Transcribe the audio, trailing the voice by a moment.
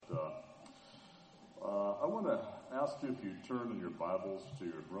ask you if you turn in your Bibles to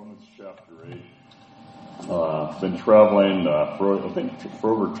Romans chapter 8. Been traveling for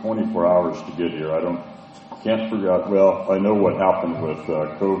over 24 hours to get here. Can't figure out, I know what happened with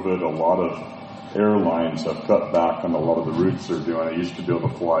COVID. A lot of airlines have cut back on a lot of the routes they're doing. I used to be able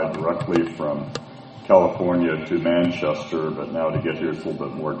to fly directly from California to Manchester, but now to get here is a little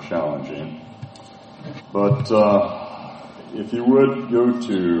bit more challenging. But if you would go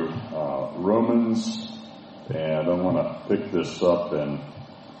to Romans, and I want to pick this up in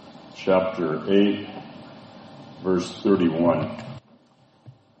chapter 8, verse 31.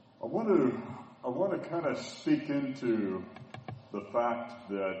 I want to kind of speak into the fact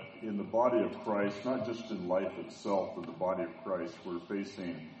that in the body of Christ, not just in life itself, but the body of Christ, we're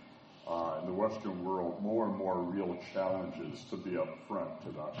facing in the Western world more and more real challenges to be upfront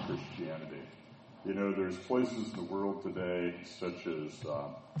about Christianity. You know, there's places in the world today, such as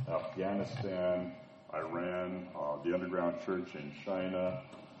Afghanistan, Iran, the underground church in China,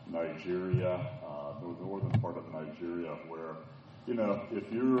 Nigeria, the northern part of Nigeria, where, you know,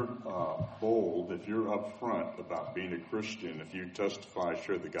 if you're bold, if you're upfront about being a Christian, if you testify,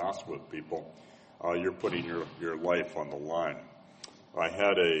 share the gospel with people, you're putting your life on the line. I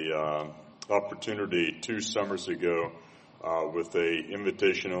had a opportunity 2 summers ago with a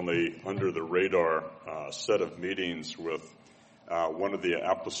invitation-only under-the-radar set of meetings with one of the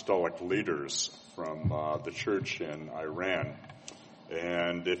apostolic leaders from the church in Iran.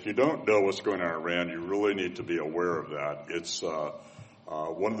 And if you don't know what's going on in Iran, you really need to be aware of that. It's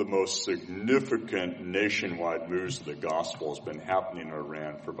one of the most significant nationwide moves of the gospel has been happening in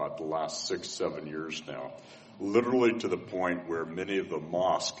Iran for about the last 6-7 years now. Literally to the point where many of the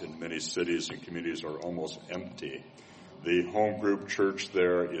mosques in many cities and communities are almost empty. The home group church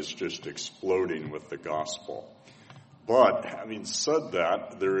there is just exploding with the gospel. But having said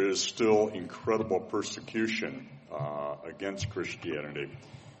that, there is still incredible persecution against Christianity.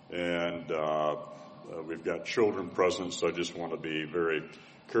 And we've got children present, so I just want to be very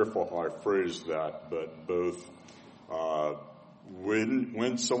careful how I phrase that. But both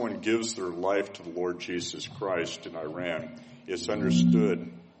when someone gives their life to the Lord Jesus Christ in Iran, it's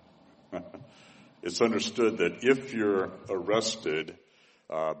understood that if you're arrested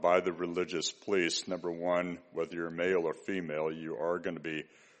by the religious police, number one, whether you're male or female, you are going to be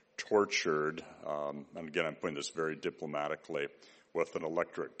tortured, and again, I'm putting this very diplomatically, with an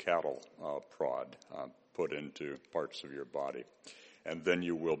electric cattle prod put into parts of your body, and then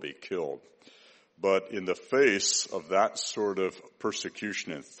you will be killed. But in the face of that sort of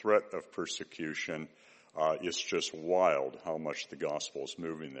persecution and threat of persecution, it's just wild how much the gospel is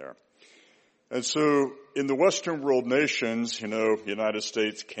moving there. And so in the Western world nations, you know, United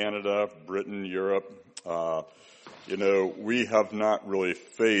States, Canada, Britain, Europe, we have not really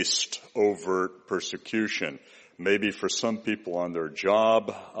faced overt persecution. Maybe for some people on their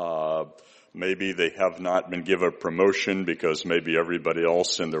job, maybe they have not been given a promotion because maybe everybody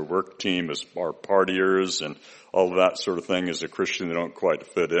else in their work team are partiers and all of that sort of thing. As a Christian, they don't quite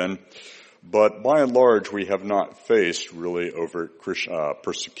fit in. But by and large, we have not faced really overt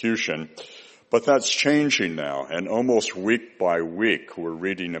persecution. But that's changing now, and almost week by week, we're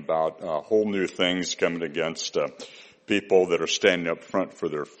reading about whole new things coming against people that are standing up front for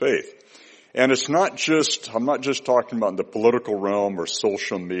their faith. And I'm not just talking about in the political realm or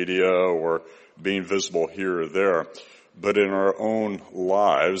social media or being visible here or there, but in our own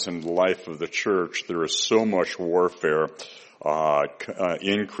lives and the life of the church, there is so much warfare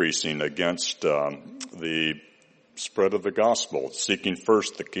increasing against the spread of the gospel, seeking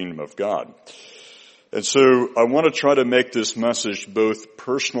first the kingdom of God. And so I want to try to make this message both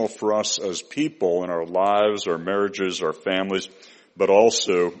personal for us as people in our lives, our marriages, our families, but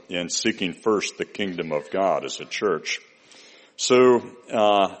also in seeking first the kingdom of God as a church. So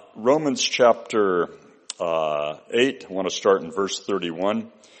Romans chapter 8, I want to start in verse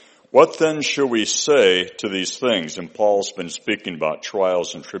 31. What then shall we say to these things? And Paul's been speaking about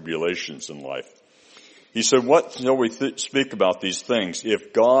trials and tribulations in life. He said, what shall we speak about these things?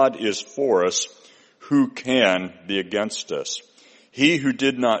 If God is for us, who can be against us? He who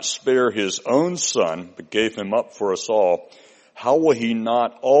did not spare his own son, but gave him up for us all, how will he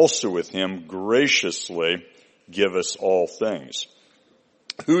not also with him graciously give us all things?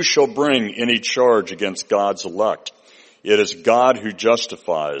 Who shall bring any charge against God's elect? It is God who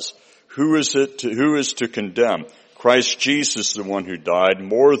justifies. Who is to condemn? Christ Jesus is the one who died,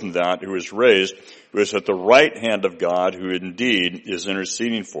 more than that, who is raised, who is at the right hand of God, who indeed is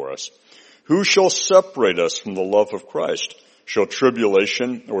interceding for us. Who shall separate us from the love of Christ? Shall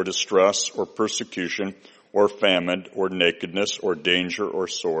tribulation or distress or persecution or famine, or nakedness, or danger, or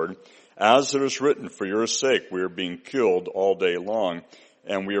sword. As it is written, for your sake we are being killed all day long,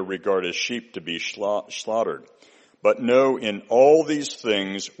 and we are regarded as sheep to be slaughtered. But no, in all these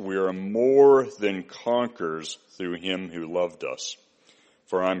things we are more than conquerors through him who loved us.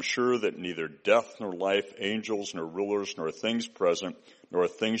 For I am sure that neither death nor life, angels nor rulers, nor things present, nor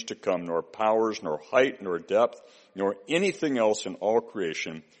things to come, nor powers, nor height, nor depth, nor anything else in all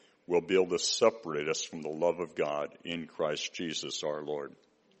creation will be able to separate us from the love of God in Christ Jesus our Lord.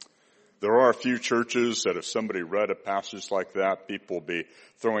 There are a few churches that if somebody read a passage like that, people will be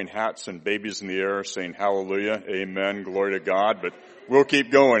throwing hats and babies in the air saying hallelujah, amen, glory to God, but we'll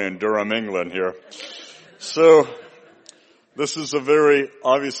keep going in Durham, England here. So this is a very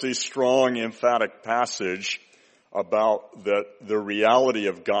obviously strong, emphatic passage about that the reality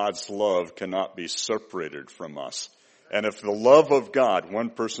of God's love cannot be separated from us. And if the love of God, one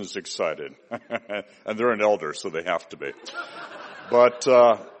person's excited, and they're an elder, so they have to be. But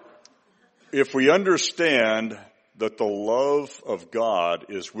if we understand that the love of God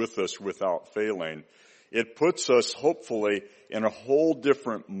is with us without failing, it puts us hopefully in a whole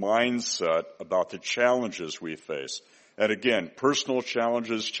different mindset about the challenges we face. And again, personal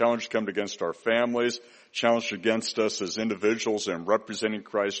challenges come against our families, challenges against us as individuals and representing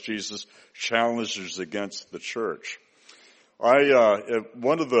Christ Jesus, challenges against the church. I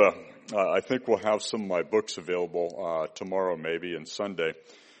think we'll have some of my books available tomorrow maybe and Sunday.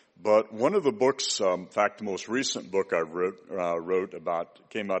 But one of the books, in fact, the most recent book I wrote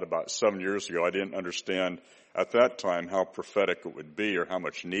came out about 7 years ago. I didn't understand at that time how prophetic it would be or how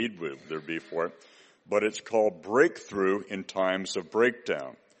much need would there be for it. But it's called Breakthrough in Times of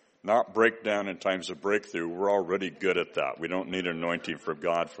Breakdown. Not breakdown in times of breakthrough. We're already good at that. We don't need anointing from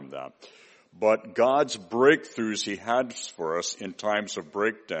God from that. But God's breakthroughs he has for us in times of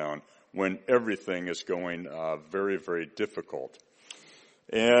breakdown when everything is going very, very difficult.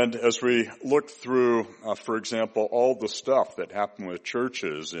 And as we look through, for example, all the stuff that happened with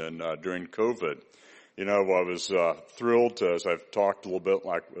churches during COVID, I was thrilled, as I've talked a little bit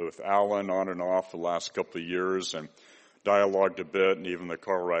like with Alan on and off the last couple of years and dialogued a bit, and even the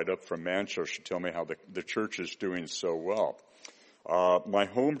car ride up from Manchester tell me how the church is doing so well. My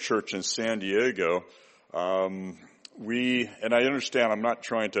home church in San Diego, and I understand I'm not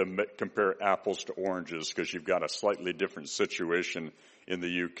trying to compare apples to oranges because you've got a slightly different situation in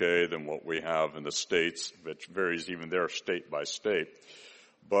the UK than what we have in the States, which varies even there state by state.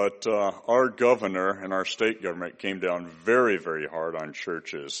 But our governor and our state government came down very, very hard on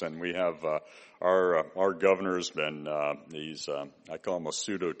churches, and we have our governor's been I call him a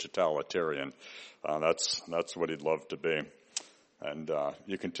pseudo-totalitarian. That's what he'd love to be, and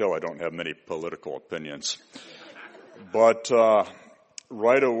you can tell I don't have many political opinions. But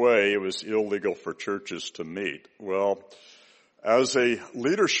right away, it was illegal for churches to meet. Well, as a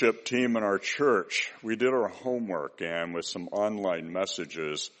leadership team in our church, we did our homework and with some online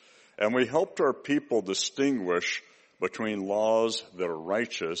messages, and we helped our people distinguish between laws that are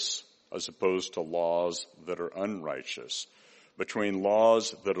righteous as opposed to laws that are unrighteous, between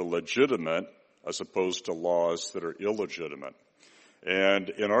laws that are legitimate as opposed to laws that are illegitimate. And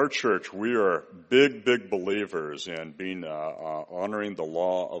in our church, we are big, big believers in being honoring the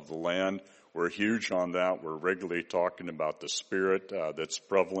law of the land. We're huge on that. We're regularly talking about the spirit that's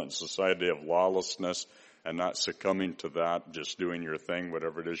prevalent in society of lawlessness and not succumbing to that, just doing your thing,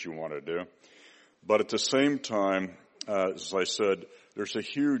 whatever it is you want to do. But at the same time, as I said, there's a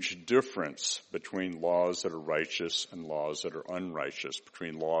huge difference between laws that are righteous and laws that are unrighteous,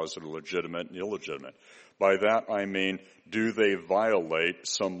 between laws that are legitimate and illegitimate. By that I mean, do they violate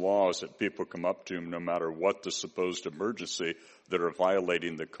some laws that people come up to no matter what the supposed emergency that are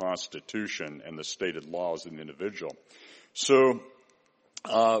violating the Constitution and the stated laws of the individual? So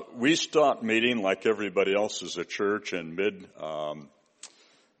we stopped meeting like everybody else as a church in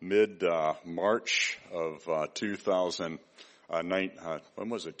mid-March of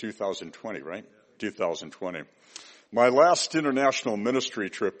 2020, right? 2020. My last international ministry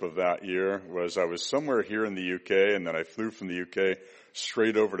trip of that year was I was somewhere here in the UK, and then I flew from the UK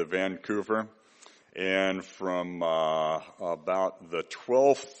straight over to Vancouver. And from about the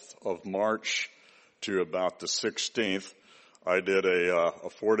 12th of March to about the 16th, I did a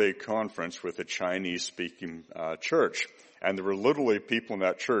 4-day conference with a Chinese-speaking church. And there were literally people in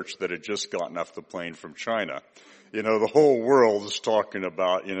that church that had just gotten off the plane from China. The whole world is talking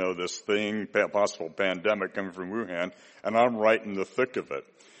about, this thing, possible pandemic coming from Wuhan, and I'm right in the thick of it.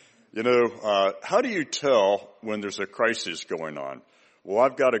 How do you tell when there's a crisis going on? Well,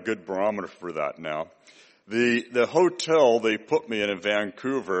 I've got a good barometer for that now. The hotel they put me in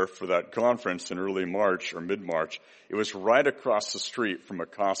Vancouver for that conference in early March or mid-March, it was right across the street from a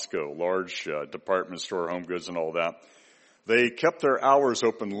Costco, large department store, home goods and all that. They kept their hours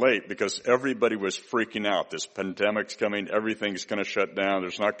open late because everybody was freaking out. This pandemic's coming, everything's going to shut down,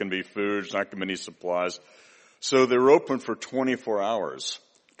 there's not going to be food, there's not going to be any supplies. So they were open for 24 hours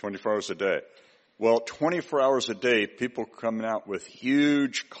a day. Well, 24 hours a day, people coming out with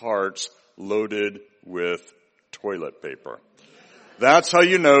huge carts loaded with toilet paper. That's how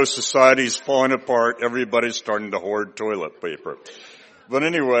you know society's falling apart. Everybody's starting to hoard toilet paper. But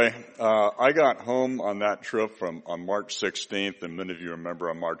anyway, I got home on that trip on March 16th, and many of you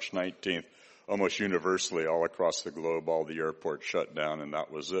remember on March 19th, almost universally all across the globe, all the airports shut down, and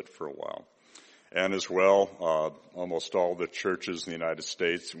that was it for a while. And as well, almost all the churches in the United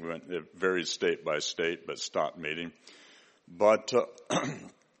States, it varied state by state, but stopped meeting. But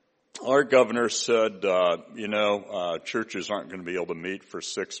our governor said, churches aren't going to be able to meet for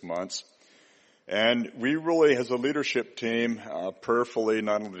 6 months. And we really, as a leadership team, prayerfully,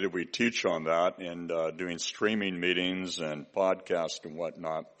 not only did we teach on that and doing streaming meetings and podcasts and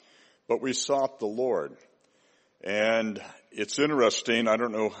whatnot, but we sought the Lord. And it's interesting, I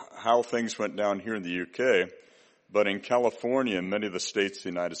don't know how things went down here in the UK, but in California and many of the states of the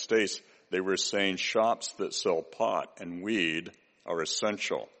United States, they were saying shops that sell pot and weed are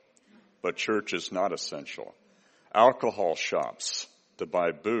essential, but church is not essential. Alcohol shops to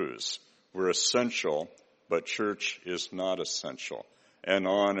buy booze were essential, but church is not essential. And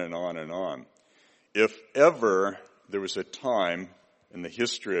on and on and on. If ever there was a time in the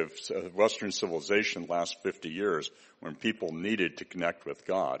history of Western civilization, the last 50 years, when people needed to connect with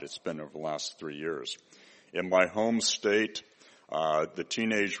God, it's been over the last 3 years. In my home state, the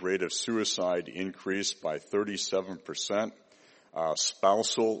teenage rate of suicide increased by 37%.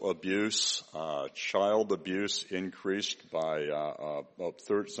 Spousal abuse, child abuse increased by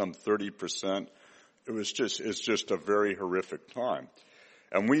some 30%. It's just a very horrific time.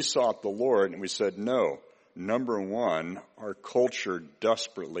 And we sought the Lord and we said, no, number one, our culture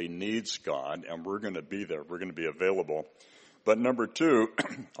desperately needs God and we're going to be there. We're going to be available. But number two,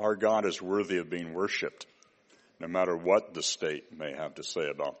 our God is worthy of being worshiped, no matter what the state may have to say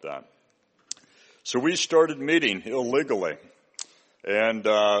about that. So we started meeting illegally. And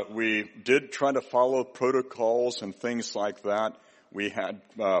we did try to follow protocols and things like that. We had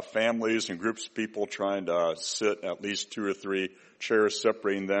families and groups of people trying to sit at least 2 or 3 chairs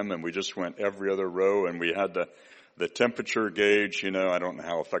separating them, and we just went every other row, and we had the temperature gauge. I don't know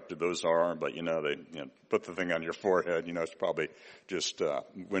how effective those are, but they put the thing on your forehead. It's probably just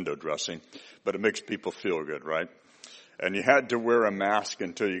window dressing, but it makes people feel good, right? And you had to wear a mask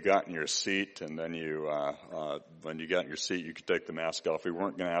until you got in your seat, and then when you got in your seat, you could take the mask off. We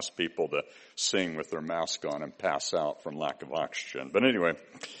weren't going to ask people to sing with their mask on and pass out from lack of oxygen. But anyway,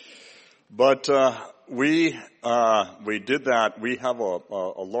 we did that. We have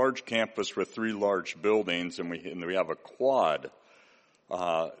a large campus with 3 large buildings, and we have a quad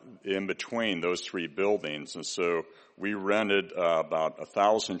in between those 3 buildings, and so we rented about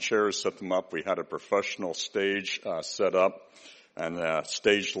 1,000 chairs, set them up. We had a professional stage set up and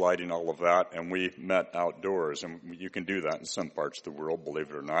stage lighting, all of that, and we met outdoors. And you can do that in some parts of the world, believe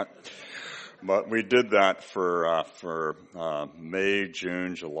it or not. But we did that for May,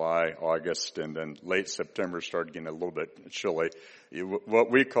 June, July, August, and then late September started getting a little bit chilly. What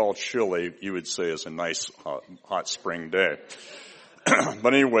we call chilly, you would say, is a nice hot spring day.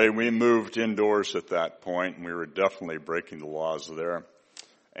 But anyway, we moved indoors at that point, and we were definitely breaking the laws there.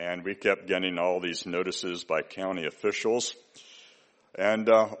 And we kept getting all these notices by county officials. And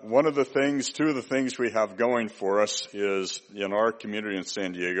two of the things we have going for us is in our community in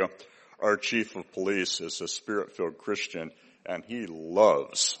San Diego, our chief of police is a Spirit-filled Christian, and he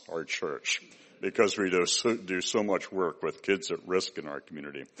loves our church because we do so much work with kids at risk in our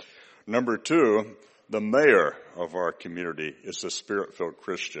community. Number 2, the mayor of our community is a Spirit-filled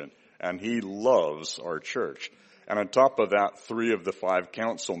Christian, and he loves our church. And on top of that, 3 of the 5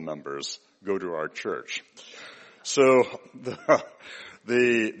 council members go to our church. So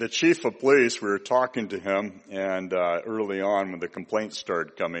the chief of police, we were talking to him, and early on when the complaints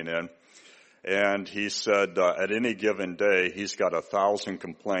started coming in, and he said at any given day he's got 1,000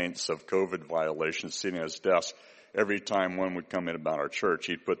 complaints of COVID violations sitting at his desk. Every time one would come in about our church,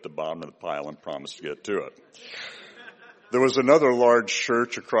 he'd put the bottom of the pile and promise to get to it. There was another large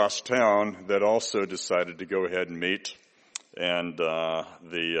church across town that also decided to go ahead and meet, and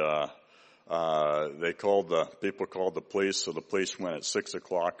people called the police, so the police went at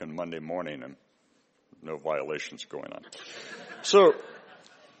 6:00 on Monday morning, and no violations going on. So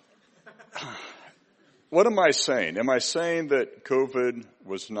what am I saying? Am I saying that COVID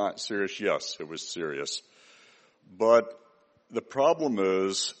was not serious? Yes, it was serious. But the problem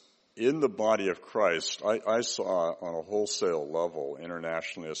is, in the body of Christ, I saw on a wholesale level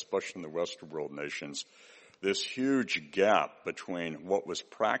internationally, especially in the Western world nations, this huge gap between what was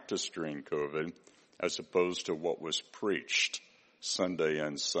practiced during COVID as opposed to what was preached Sunday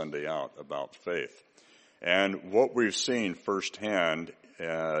in, Sunday out about faith. And what we've seen firsthand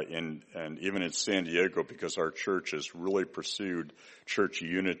and even in San Diego, because our church has really pursued church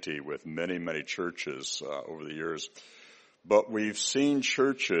unity with many, many churches over the years. But we've seen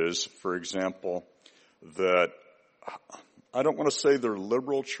churches, for example, that I don't want to say they're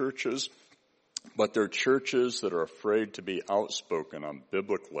liberal churches, but they're churches that are afraid to be outspoken on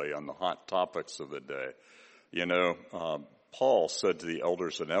biblically on the hot topics of the day. You know, Paul said to the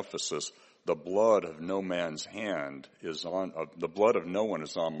elders in Ephesus, the blood of no man's hand is on, the blood of no one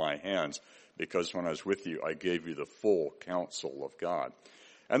is on my hands, because when I was with you, I gave you the full counsel of God.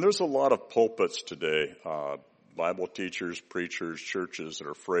 And there's a lot of pulpits today, Bible teachers, preachers, churches that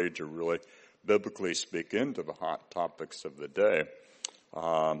are afraid to really biblically speak into the hot topics of the day,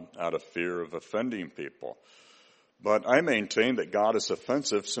 out of fear of offending people. But I maintain that God is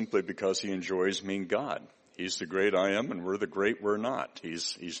offensive simply because he enjoys being God. He's the great I am, and we're the great we're not.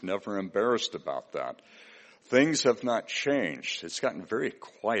 He's never embarrassed about that. Things have not changed. It's gotten very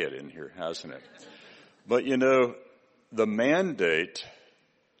quiet in here, hasn't it? But you know, the mandate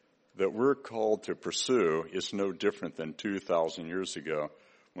that we're called to pursue is no different than 2,000 years ago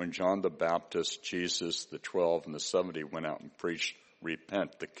when John the Baptist, Jesus, the 12, and the 70 went out and preached,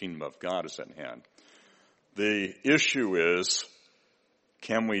 repent, the kingdom of God is at hand. The issue is,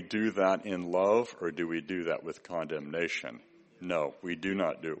 can we do that in love, or do we do that with condemnation? No, we do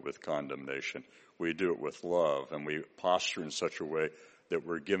not do it with condemnation. We do it with love, and we posture in such a way that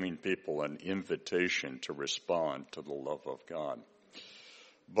we're giving people an invitation to respond to the love of God.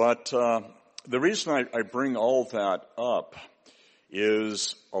 But the reason I bring all that up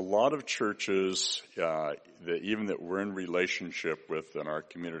is a lot of churches that we're in relationship with in our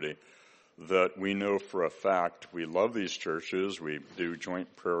community, that we know for a fact we love these churches. We do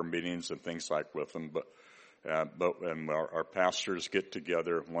joint prayer meetings and things like with them, but our pastors get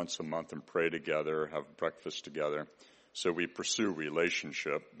together once a month and pray together, have breakfast together. So we pursue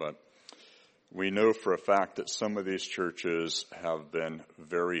relationship, but we know for a fact that some of these churches have been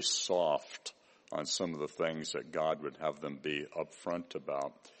very soft on some of the things that God would have them be upfront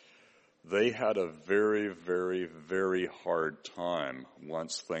about. They had a very, very, very hard time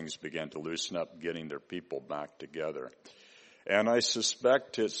once things began to loosen up, getting their people back together. And I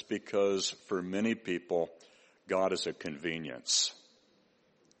suspect it's because for many people, God is a convenience.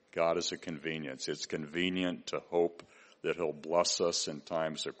 God is a convenience. It's convenient to hope that he'll bless us in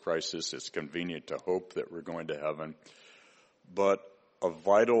times of crisis. It's convenient to hope that we're going to heaven. But a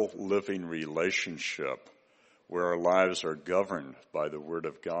vital living relationship where our lives are governed by the Word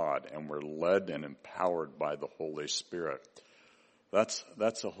of God and we're led and empowered by the Holy Spirit, that's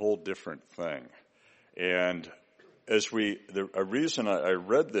a whole different thing. And a reason I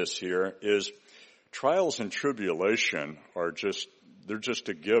read this here is trials and tribulation they're just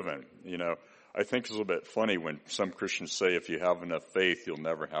a given. You know, I think it's a little bit funny when some Christians say if you have enough faith, you'll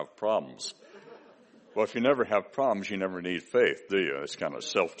never have problems. Well, if you never have problems, you never need faith, do you? It's kind of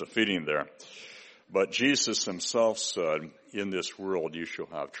self-defeating there. But Jesus himself said, in this world you shall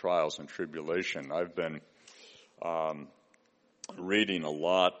have trials and tribulation. I've been reading a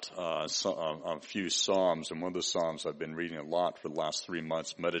lot, a few Psalms, and one of the Psalms I've been reading a lot for the last 3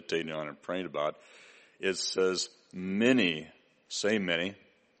 months, meditating on and praying about, it says, many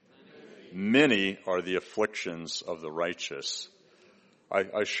are the afflictions of the righteous.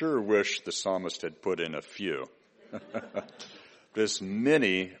 I sure wish the psalmist had put in a few. Because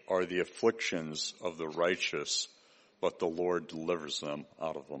many are the afflictions of the righteous, but the Lord delivers them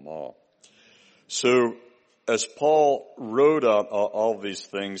out of them all. So, as Paul wrote out all these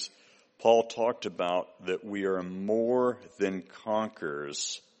things, Paul talked about that we are more than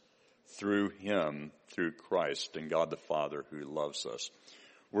conquerors through him, through Christ and God the Father who loves us.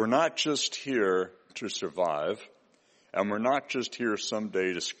 We're not just here to survive, and we're not just here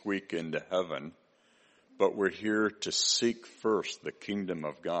someday to squeak into heaven, but we're here to seek first the kingdom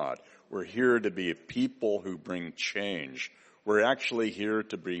of God. We're here to be a people who bring change. We're actually here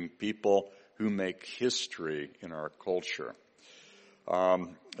to bring people who make history in our culture.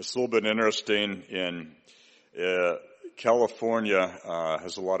 It's a little bit interesting. In California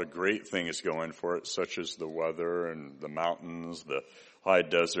has a lot of great things going for it, such as the weather and the mountains, the high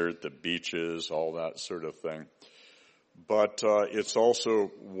desert, the beaches, all that sort of thing. But it's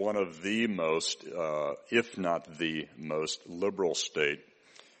also one of the most, if not the most, liberal state.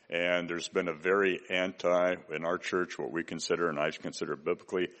 And there's been a very in our church, what we consider, and I consider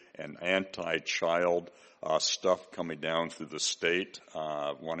biblically, an anti-child stuff coming down through the state,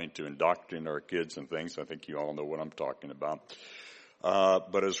 wanting to indoctrinate our kids and things. I think you all know what I'm talking about.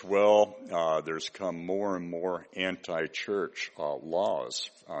 But as well, there's come more and more anti-church laws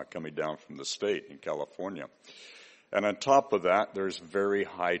coming down from the state in California. And on top of that, there's very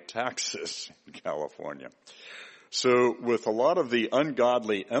high taxes in California. So with a lot of the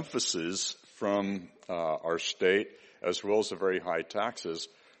ungodly emphasis from our state, as well as the very high taxes,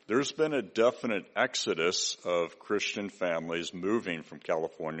 there's been a definite exodus of Christian families moving from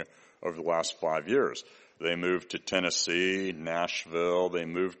California over the last 5 years. They moved to Tennessee, Nashville, they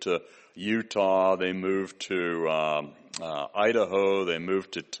moved to Utah, they moved to Idaho, they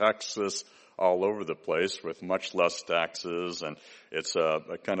moved to Texas, all over the place with much less taxes, and it's a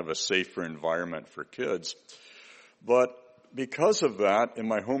kind of a safer environment for kids. But because of that, in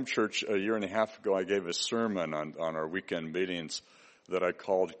my home church a year and a half ago, I gave a sermon on our weekend meetings that I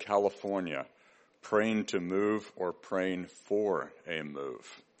called California, Praying to Move or Praying for a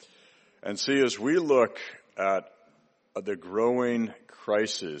Move. And see, as we look at the growing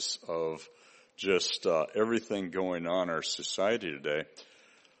crisis of just everything going on in our society today,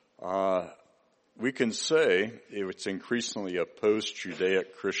 we can say it's increasingly a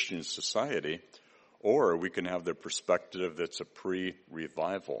post-Judaic Christian society, or we can have the perspective that's a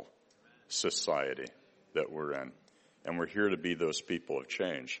pre-revival society that we're in. And we're here to be those people of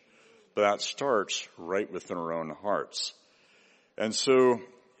change. But that starts right within our own hearts. And so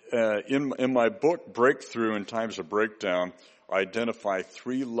in my book, Breakthrough in Times of Breakdown, I identify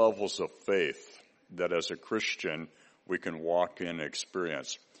 3 levels of faith that as a Christian we can walk in and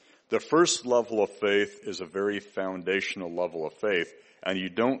experience. The first level of faith is a very foundational level of faith, and you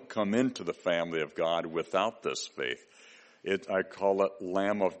don't come into the family of God without this faith. I call it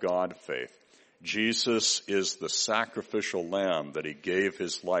Lamb of God faith. Jesus is the sacrificial lamb that he gave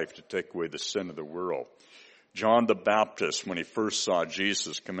his life to take away the sin of the world. John the Baptist, when he first saw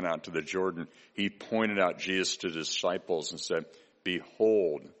Jesus coming out to the Jordan, he pointed out Jesus to his disciples and said,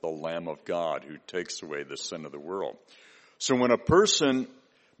 "Behold, the Lamb of God who takes away the sin of the world." So when a person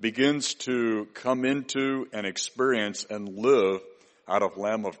begins to come into and experience and live out of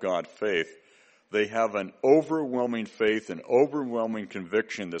Lamb of God faith, they have an overwhelming faith, an overwhelming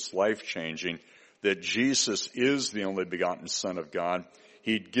conviction that's life-changing, that Jesus is the only begotten Son of God.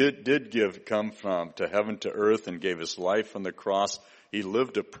 He did come from to heaven to earth and gave his life on the cross. He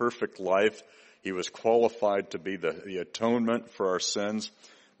lived a perfect life. He was qualified to be the atonement for our sins,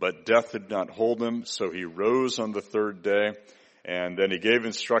 but death did not hold him, so he rose on the 3rd day. And then he gave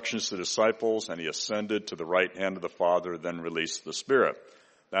instructions to the disciples, and he ascended to the right hand of the Father, then released the Spirit.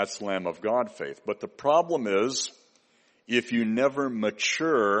 That's Lamb of God faith. But the problem is, if you never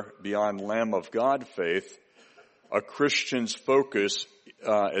mature beyond Lamb of God faith, a Christian's focus,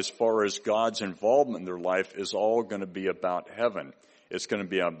 as far as God's involvement in their life, is all going to be about heaven. It's going to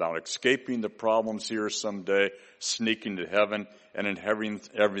be about escaping the problems here someday, sneaking to heaven, and in heaven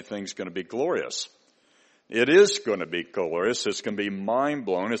everything's going to be glorious. It is going to be glorious. It's going to be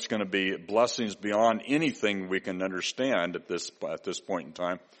mind-blowing. It's going to be blessings beyond anything we can understand at this point in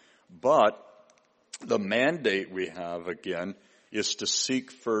time. But the mandate we have, again, is to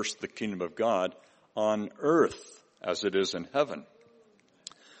seek first the kingdom of God on earth as it is in heaven.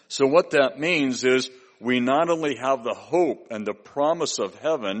 So what that means is we not only have the hope and the promise of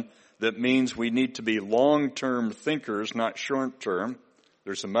heaven, that means we need to be long-term thinkers, not short-term.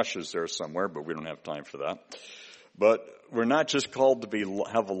 There's a message there somewhere, but we don't have time for that. But we're not just called to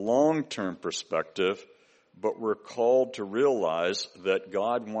have a long-term perspective, but we're called to realize that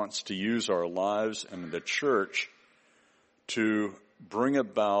God wants to use our lives and the church to bring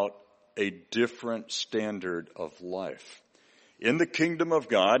about a different standard of life. In the kingdom of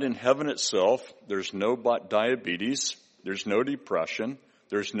God, in heaven itself, there's no diabetes, there's no depression,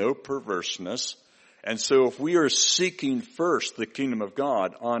 there's no perverseness. And so if we are seeking first the kingdom of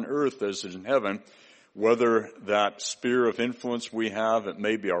God on earth as in heaven, whether that sphere of influence we have, it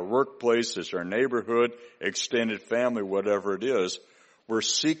may be our workplace, it's our neighborhood, extended family, whatever it is, we're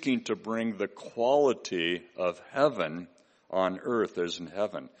seeking to bring the quality of heaven on earth as in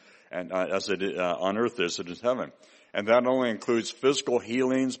heaven, and on earth as it is heaven. And that only includes physical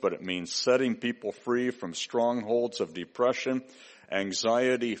healings, but it means setting people free from strongholds of depression,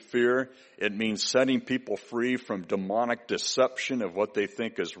 anxiety, fear. It means setting people free from demonic deception of what they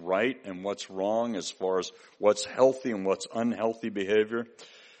think is right and what's wrong as far as what's healthy and what's unhealthy behavior.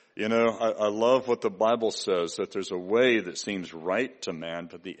 I love what the Bible says, that there's a way that seems right to man,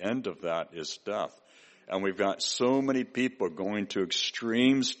 but the end of that is death. And we've got so many people going to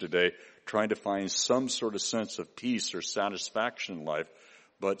extremes today, trying to find some sort of sense of peace or satisfaction in life,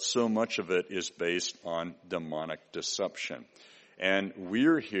 but so much of it is based on demonic deception. And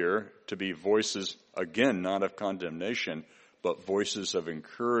we're here to be voices, again, not of condemnation, but voices of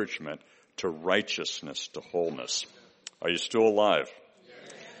encouragement to righteousness, to wholeness. Are you still alive?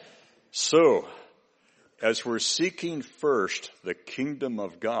 Yes. So, as we're seeking first the kingdom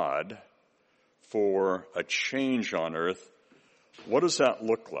of God for a change on earth, what does that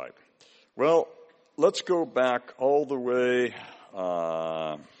look like? Well, let's go back all the way,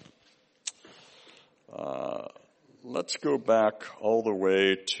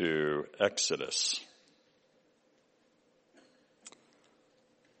 to Exodus.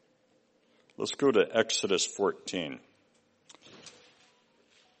 Let's go to Exodus 14.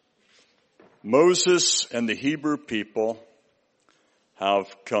 Moses and the Hebrew people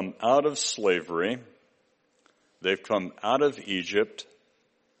have come out of slavery. They've come out of Egypt.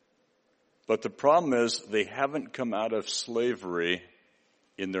 But the problem is they haven't come out of slavery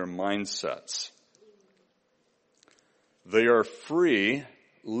in their mindsets. They are free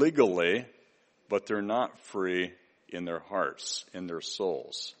legally, but they're not free in their hearts, in their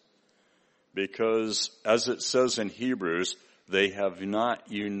souls. Because, as it says in Hebrews, they have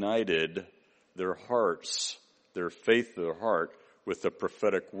not united their hearts, their faith of their heart, with the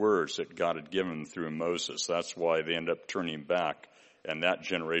prophetic words that God had given them through Moses. That's why they end up turning back, and that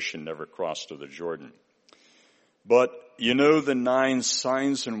generation never crossed to the Jordan. But the 9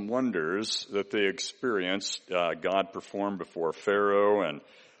 signs and wonders that they experienced, God performed before Pharaoh and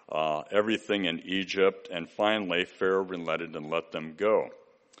everything in Egypt, and finally Pharaoh relented and let them go.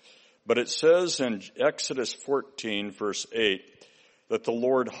 But it says in Exodus 14, verse 8, that the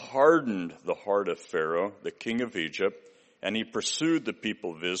Lord hardened the heart of Pharaoh, the king of Egypt, and he pursued the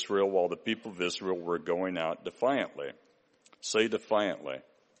people of Israel while the people of Israel were going out defiantly. Say defiantly.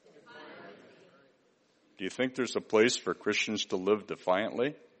 Do you think there's a place for Christians to live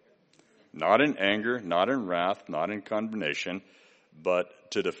defiantly? Not in anger, not in wrath, not in condemnation,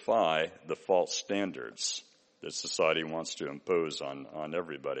 but to defy the false standards that society wants to impose on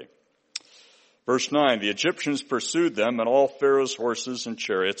everybody. Verse 9, the Egyptians pursued them and all Pharaoh's horses and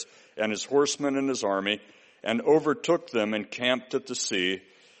chariots and his horsemen and his army and overtook them and camped at the sea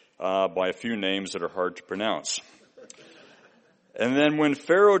by a few names that are hard to pronounce. And then when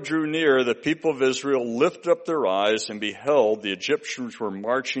Pharaoh drew near, the people of Israel lifted up their eyes and beheld the Egyptians were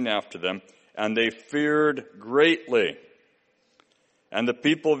marching after them, and they feared greatly. And the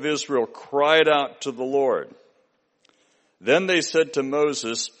people of Israel cried out to the Lord. Then they said to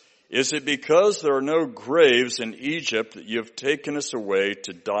Moses, "Is it because there are no graves in Egypt that you have taken us away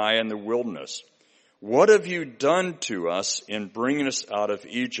to die in the wilderness? What have you done to us in bringing us out of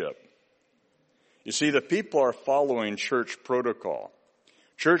Egypt?" You see, the people are following church protocol.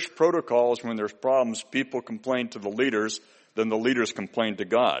 Church protocol is when there's problems, people complain to the leaders, then the leaders complain to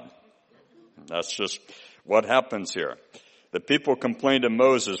God. That's just what happens here. The people complained to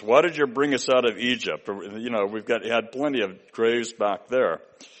Moses, "Why did you bring us out of Egypt? We've had plenty of graves back there.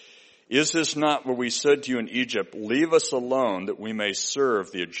 Is this not what we said to you in Egypt? Leave us alone that we may serve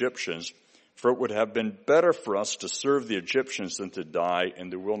the Egyptians, for it would have been better for us to serve the Egyptians than to die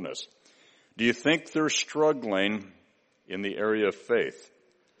in the wilderness." Do you think they're struggling in the area of faith?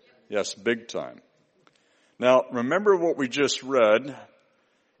 Yes, big time. Now, remember what we just read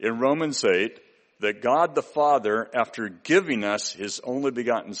in Romans 8, that God the Father, after giving us his only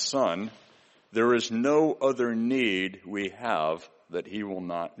begotten Son, there is no other need we have that he will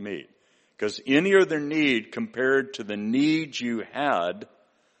not meet. Because any other need compared to the need you had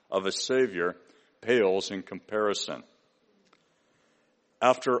of a Savior pales in comparison.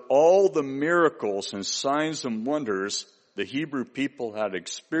 After all the miracles and signs and wonders the Hebrew people had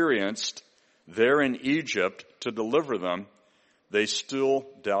experienced there in Egypt to deliver them, they still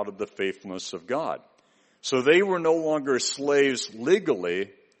doubted the faithfulness of God. So they were no longer slaves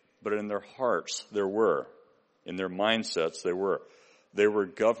legally, but in their hearts there were. In their mindsets they were. They were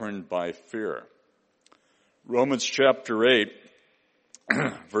governed by fear. Romans chapter 8,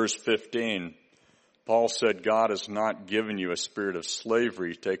 verse 15, Paul said, God has not given you a spirit of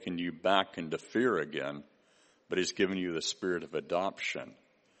slavery, taking you back into fear again, but he's given you the spirit of adoption.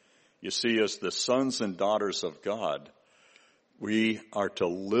 You see, as the sons and daughters of God, we are to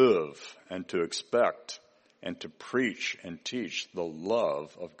live and to expect and to preach and teach the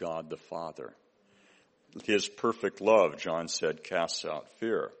love of God the Father. His perfect love, John said, casts out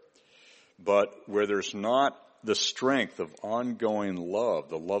fear. But where there's not the strength of ongoing love,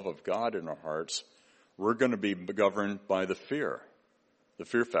 the love of God in our hearts, we're going to be governed by the fear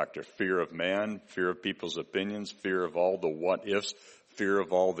factor, fear of man, fear of people's opinions, fear of all the what-ifs, fear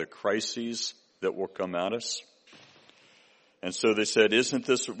of all the crises that will come at us. And so they said, isn't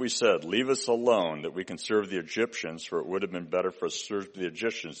this what we said? Leave us alone that we can serve the Egyptians, for it would have been better for us to serve the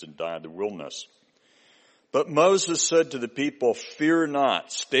Egyptians than die in the wilderness. But Moses said to the people, fear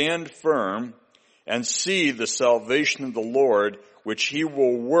not, stand firm and see the salvation of the Lord, which he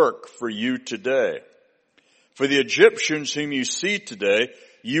will work for you today. For the Egyptians whom you see today,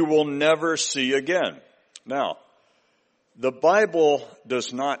 you will never see again. Now, the Bible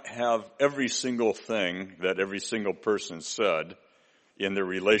does not have every single thing that every single person said in their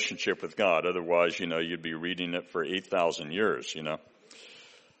relationship with God. Otherwise, you'd be reading it for 8,000 years,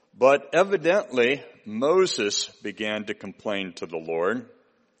 But evidently, Moses began to complain to the Lord.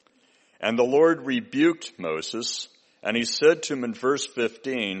 And the Lord rebuked Moses. And he said to him in verse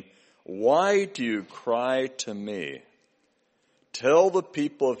 15, why do you cry to me? Tell the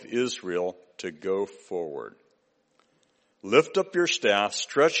people of Israel to go forward. Lift up your staff,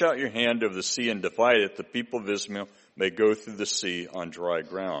 stretch out your hand over the sea and divide it. The people of Israel may go through the sea on dry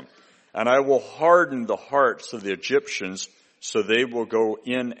ground. And I will harden the hearts of the Egyptians so they will go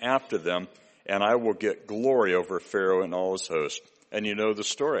in after them, and I will get glory over Pharaoh and all his host. And you know the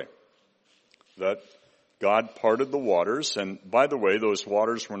story. That God parted the waters, and by the way, those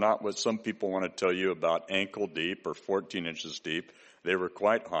waters were not what some people want to tell you about ankle deep or 14 inches deep. They were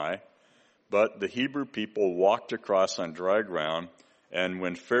quite high. But the Hebrew people walked across on dry ground, and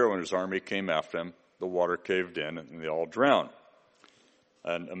when Pharaoh and his army came after them, the water caved in and they all drowned.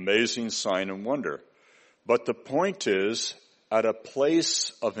 An amazing sign and wonder. But the point is, at a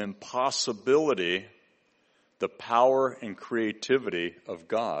place of impossibility, the power and creativity of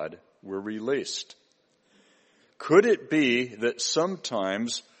God were released. Could it be that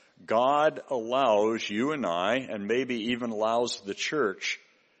sometimes God allows you and I, and maybe even allows the church,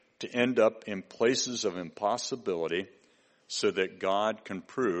 to end up in places of impossibility so that God can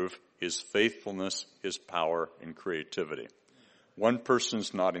prove his faithfulness, his power, and creativity? One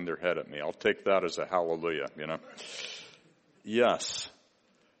person's nodding their head at me. I'll take that as a hallelujah, Yes,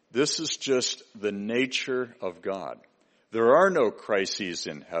 this is just the nature of God. There are no crises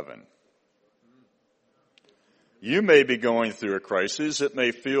in heaven. You may be going through a crisis. It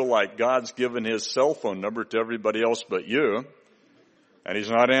may feel like God's given his cell phone number to everybody else but you, and he's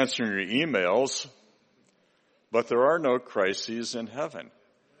not answering your emails. But there are no crises in heaven.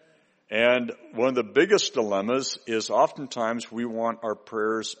 And one of the biggest dilemmas is oftentimes we want our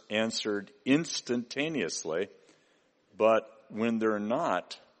prayers answered instantaneously, but when they're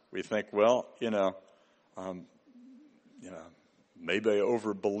not, we think, maybe I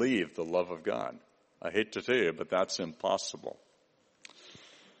overbelieve the love of God. I hate to tell you, but that's impossible.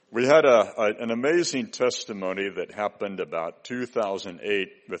 We had an amazing testimony that happened about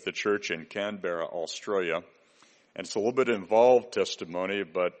 2008 with the church in Canberra, Australia. And it's a little bit involved testimony,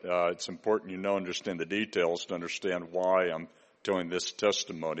 but it's important you understand the details to understand why I'm telling this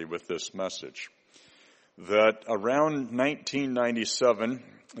testimony with this message. That around 1997,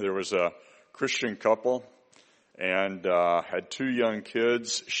 there was a Christian couple and had two young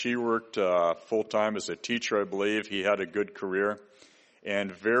kids. She worked full-time as a teacher, I believe. He had a good career.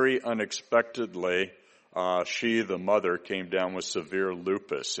 And very unexpectedly, she, the mother, came down with severe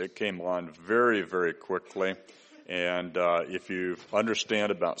lupus. It came on very, very quickly. And if you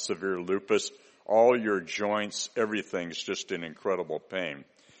understand about severe lupus, all your joints, everything's just in incredible pain.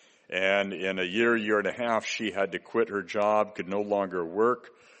 And in a year and a half, she had to quit her job, could no longer work.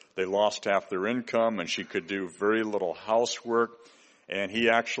 They lost half their income, and she could do very little housework. And he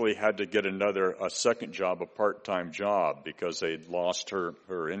actually had to get a second job, a part-time job, because they'd lost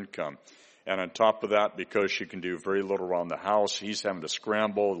her income. And on top of that, because she can do very little around the house, he's having to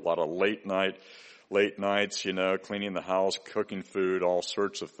scramble, a lot of late nights, cleaning the house, cooking food, all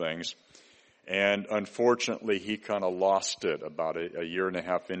sorts of things. And unfortunately, he kind of lost it about a year and a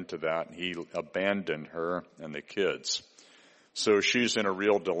half into that. He abandoned her and the kids. So she's in a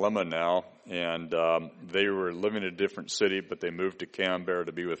real dilemma now, and they were living in a different city, but they moved to Canberra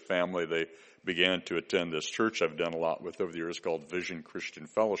to be with family. They began to attend this church I've done a lot with over the years called Vision Christian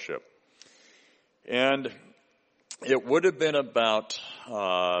Fellowship. And it would have been about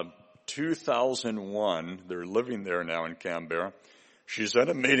 2001. They're living there now in Canberra. She's at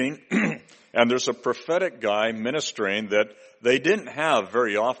a meeting, and there's a prophetic guy ministering that they didn't have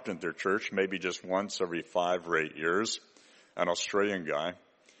very often at their church, maybe just once every 5 or 8 years. An Australian guy.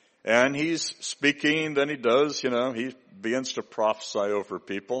 And he's speaking, then he begins to prophesy over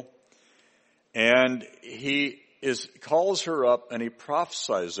people. And he calls her up and he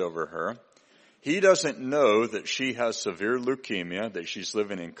prophesies over her. He doesn't know that she has severe leukemia, that she's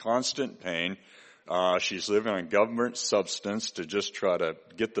living in constant pain. She's living on government substance to just try to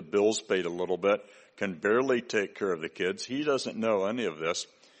get the bills paid a little bit, can barely take care of the kids. He doesn't know any of this,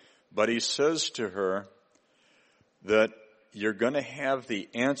 but he says to her that you're going to have the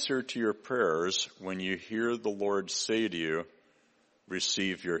answer to your prayers when you hear the Lord say to you,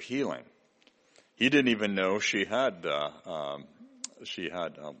 receive your healing. He didn't even know she had,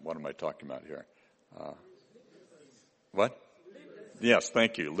 what am I talking about here? What? Yes,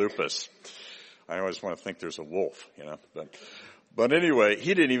 thank you, lupus. I always want to think there's a wolf, But anyway,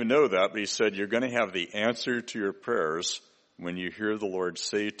 he didn't even know that, but he said, you're going to have the answer to your prayers when you hear the Lord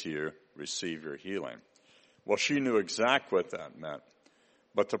say to you, receive your healing. Well, she knew exactly what that meant.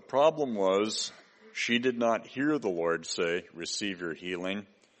 But the problem was, she did not hear the Lord say, receive your healing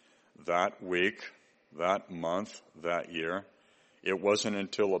that week, that month, that year. It wasn't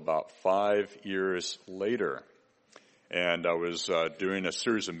until about 5 years later. And I was doing a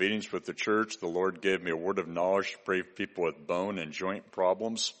series of meetings with the church. The Lord gave me a word of knowledge to pray for people with bone and joint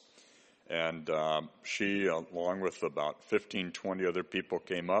problems. And she, along with about 15, 20 other people,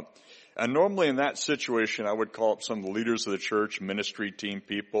 came up. And normally in that situation, I would call up some of the leaders of the church, ministry team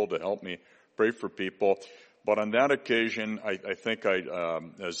people, to help me pray for people. But on that occasion, I think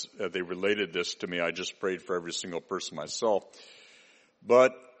as they related this to me, I just prayed for every single person myself.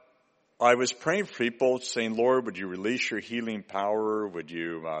 But I was praying for people, saying, Lord, would you release your healing power? Would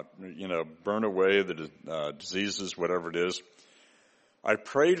you, burn away the diseases, whatever it is? I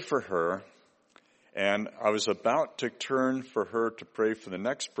prayed for her, and I was about to turn for her to pray for the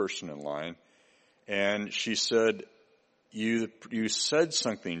next person in line, and she said, you said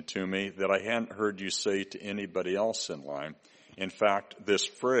something to me that I hadn't heard you say to anybody else in line. In fact, this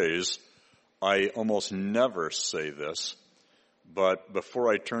phrase, I almost never say this, but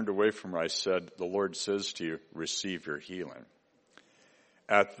before I turned away from her, I said, the Lord says to you, receive your healing.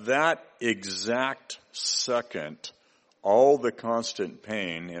 At that exact second, all the constant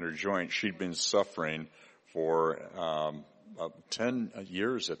pain in her joint she'd been suffering for 10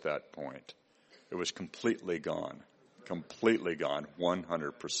 years at that point, it was completely gone. Completely gone,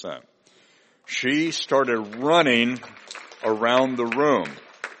 100%. She started running around the room.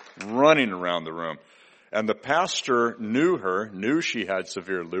 And the pastor knew she had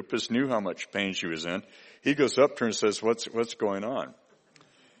severe lupus, knew how much pain she was in. He goes up to her and says, what's going on?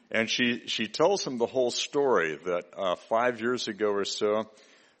 And she tells him the whole story that 5 years ago or so,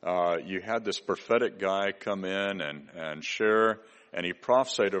 you had this prophetic guy come in and share, and he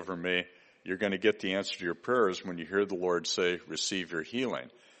prophesied over me, you're going to get the answer to your prayers when you hear the Lord say, receive your healing.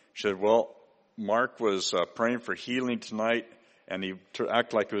 She said, well, Mark was praying for healing tonight, and he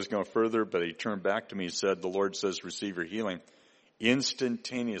acted like he was going further, but he turned back to me and said, the Lord says, receive your healing.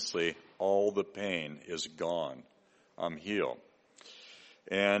 Instantaneously, all the pain is gone. I'm healed.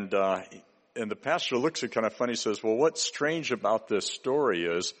 And the pastor looks at kind of funny, says, well, what's strange about this story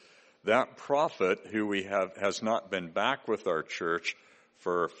is that prophet who has not been back with our church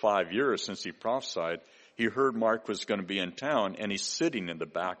for 5 years since he prophesied, he heard Mark was going to be in town, and he's sitting in the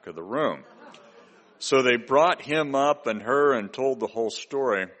back of the room. So they brought him up and her and told the whole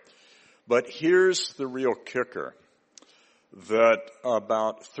story. But here's the real kicker, that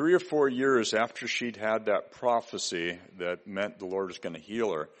about 3 or 4 years after she'd had that prophecy that meant the Lord was going to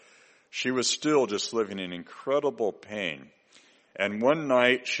heal her, she was still just living in incredible pain. And one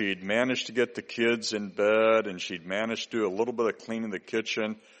night she'd managed to get the kids in bed, and she'd managed to do a little bit of cleaning the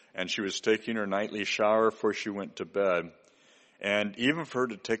kitchen, and she was taking her nightly shower before she went to bed. And even for her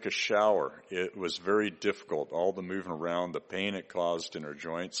to take a shower, it was very difficult, all the moving around, the pain it caused in her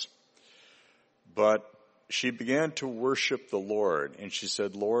joints. But she began to worship the Lord, and she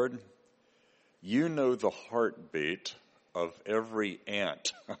said, Lord, you know the heartbeat of every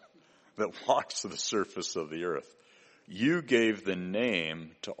ant that walks to the surface of the earth. You gave the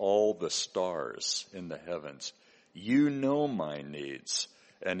name to all the stars in the heavens. You know my needs.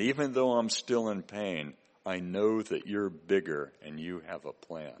 And even though I'm still in pain, I know that you're bigger and you have a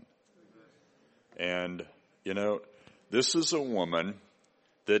plan. And, this is a woman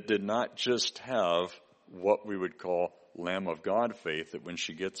that did not just have what we would call Lamb of God faith, that when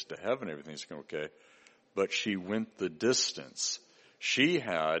she gets to heaven, everything's going okay, but she went the distance. She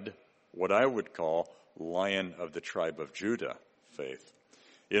had what I would call Lion of the tribe of Judah faith.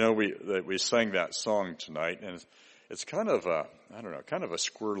 We sang that song tonight, and it's kind of a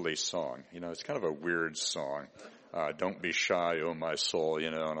squirrely song. It's kind of a weird song. Don't be shy, oh my soul,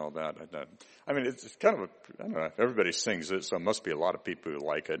 and all that. I mean, it's kind of I don't know, everybody sings it, so it must be a lot of people who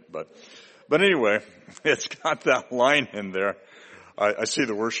like it, but But anyway, it's got that line in there. I see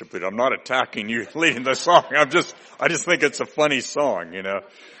the worship leader. I'm not attacking you leading the song. I just think it's a funny song,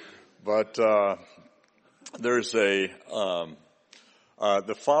 But, there's the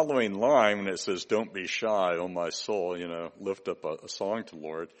following line when it says, "Don't be shy, oh my soul," lift up a song to the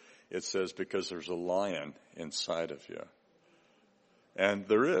Lord. It says, because there's a lion inside of you. And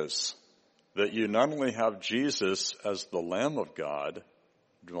there is. That you not only have Jesus as the Lamb of God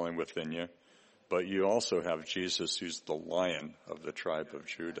dwelling within you, but you also have Jesus who's the Lion of the tribe of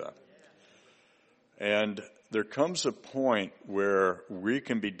Judah. And there comes a point where we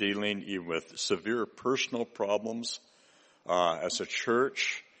can be dealing even with severe personal problems as a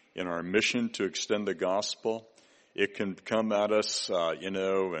church in our mission to extend the gospel. It can come at us, in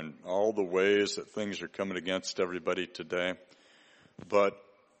all the ways that things are coming against everybody today. But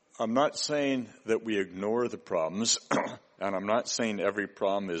I'm not saying that we ignore the problems, and I'm not saying every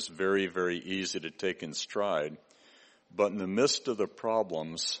problem is very, very easy to take in stride. But in the midst of the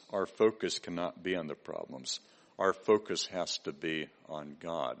problems, our focus cannot be on the problems. Our focus has to be on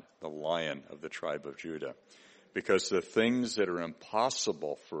God, the Lion of the tribe of Judah. Because the things that are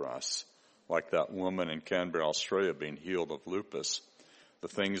impossible for us, like that woman in Canberra, Australia, being healed of lupus, the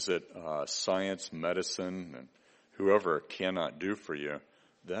things that science, medicine, and whoever cannot do for you,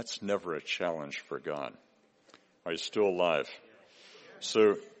 that's never a challenge for God. Are you still alive?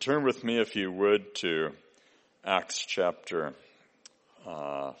 So turn with me, if you would, to Acts chapter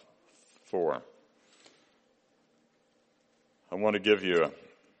 4. I want to give you a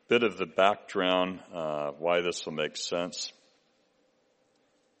bit of the background, why this will make sense.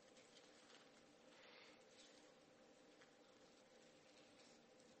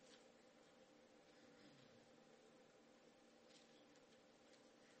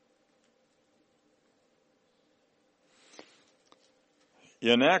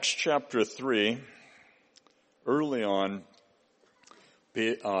 In Acts chapter 3, early on,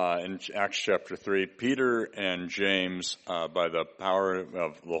 in Acts chapter 3, Peter and James, by the power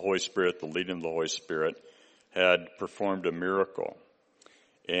of the Holy Spirit, the leading of the Holy Spirit, had performed a miracle.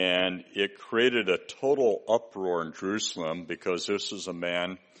 And it created a total uproar in Jerusalem because this was a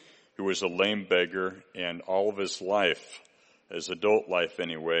man who was a lame beggar, and all of his life, his adult life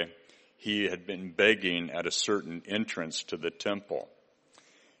anyway, he had been begging at a certain entrance to the temple.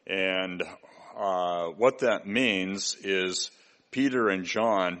 And what that means is Peter and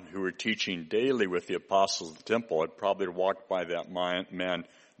John, who were teaching daily with the apostles of the temple, had probably walked by that man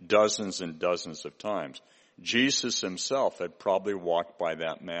dozens and dozens of times. Jesus himself had probably walked by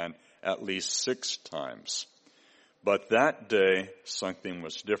that man at least 6 times. But that day, something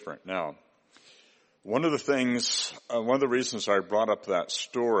was different. Now, one of the reasons I brought up that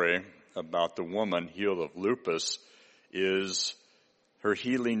story about the woman healed of lupus is her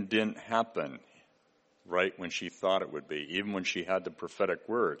healing didn't happen right when she thought it would be. Even when she had the prophetic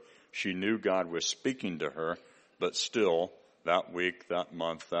word, she knew God was speaking to her, but still, that week, that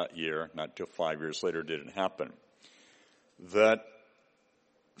month, that year, not till 5 years later did it happen. That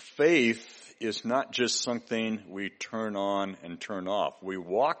faith is not just something we turn on and turn off. We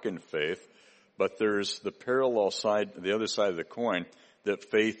walk in faith, but there's the parallel side, the other side of the coin, that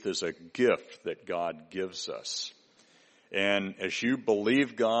faith is a gift that God gives us. And as you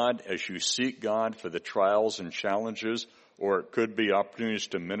believe God, as you seek God for the trials and challenges, or it could be opportunities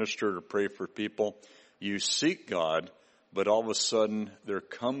to minister or pray for people, you seek God, but all of a sudden there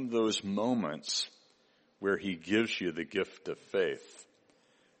come those moments where he gives you the gift of faith.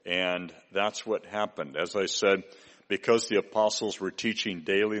 And that's what happened. As I said, because the apostles were teaching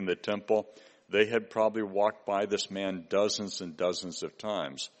daily in the temple, they had probably walked by this man dozens and dozens of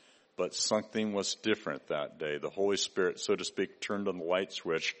times. But something was different that day. The Holy Spirit, so to speak, turned on the light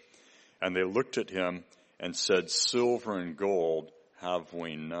switch, and they looked at him and said, "Silver and gold have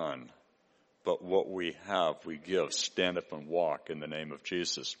we none, but what we have we give. Stand up and walk in the name of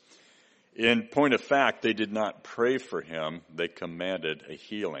Jesus." In point of fact, they did not pray for him. They commanded a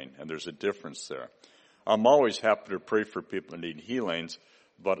healing, and there's a difference there. I'm always happy to pray for people who need healings,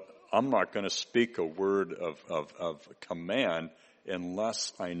 but I'm not going to speak a word of command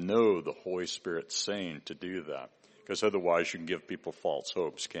unless I know the Holy Spirit's saying to do that. Because otherwise you can give people false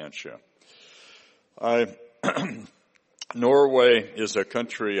hopes, can't you? Norway is a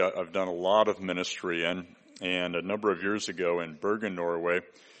country I've done a lot of ministry in, and a number of years ago in Bergen, Norway,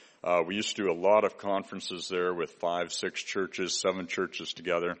 we used to do a lot of conferences there with 5, 6 churches, 7 churches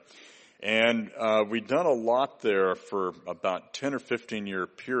together. And we'd done a lot there for about 10 or 15 year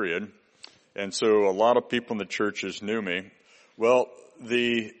period. And so a lot of people in the churches knew me. Well,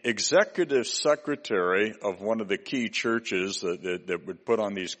 the executive secretary of one of the key churches that would put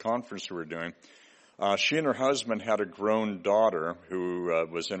on these conferences we were doing, she and her husband had a grown daughter who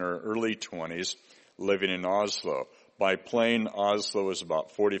was in her early 20s living in Oslo. By plane, Oslo is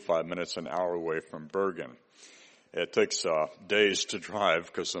about 45 minutes, an hour away from Bergen. It takes days to drive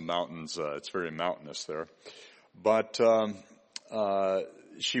because the mountains, it's very mountainous there. But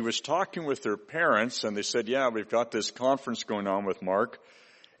she was talking with her parents, and they said, yeah, we've got this conference going on with Mark.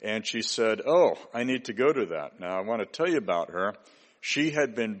 And she said, oh, I need to go to that. Now, I want to tell you about her. She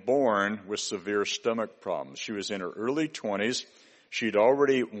had been born with severe stomach problems. She was in her early 20s. She'd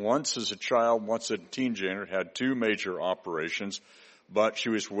already, once as a child, once as a teenager, had 2 major operations, but she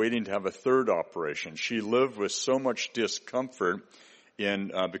was waiting to have a 3rd operation. She lived with so much discomfort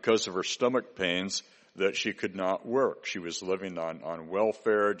because of her stomach pains that she could not work. She was living on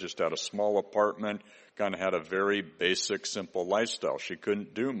welfare, just had a small apartment, kind of had a very basic, simple lifestyle. She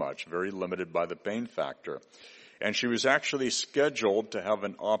couldn't do much, very limited by the pain factor. And she was actually scheduled to have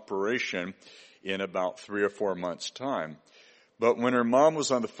an operation in about 3 or 4 months' time. But when her mom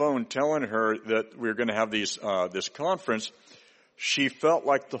was on the phone telling her that we were going to have this conference, she felt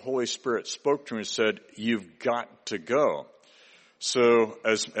like the Holy Spirit spoke to her and said, you've got to go. So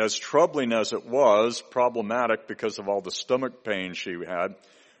as troubling as it was, problematic because of all the stomach pain she had,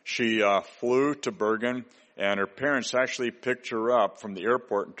 she flew to Bergen, and her parents actually picked her up from the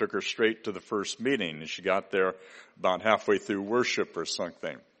airport and took her straight to the first meeting. And she got there about halfway through worship or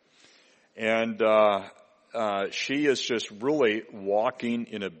something. And she is just really walking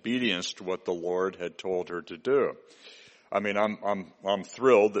in obedience to what the Lord had told her to do. I mean, I'm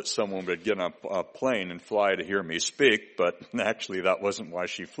thrilled that someone would get on a plane and fly to hear me speak, but actually that wasn't why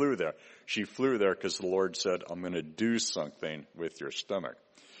she flew there. She flew there because the Lord said, I'm going to do something with your stomach.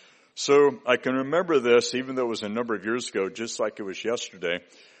 So I can remember this, even though it was a number of years ago, just like it was yesterday.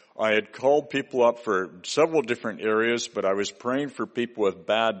 I had called people up for several different areas, but I was praying for people with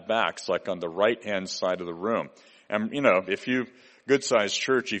bad backs, like on the right-hand side of the room. And, if good-sized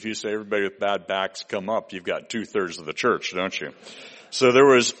church, if you say everybody with bad backs come up, you've got 2/3 of the church, don't you? So there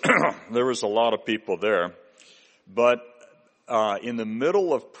was a lot of people there. But in the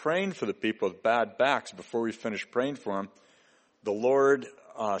middle of praying for the people with bad backs, before we finished praying for them, the Lord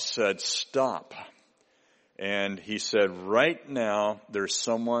said, stop. And he said, right now, there's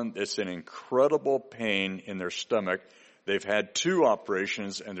someone that's in incredible pain in their stomach. They've had 2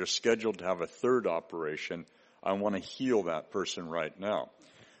 operations, and they're scheduled to have a 3rd operation. I want to heal that person right now.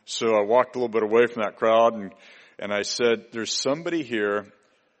 So I walked a little bit away from that crowd, and I said, there's somebody here.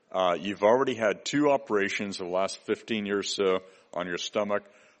 You've already had 2 operations in the last 15 years or so on your stomach,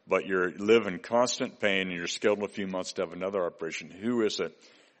 but you live in constant pain, and you're scheduled in a few months to have another operation. Who is it?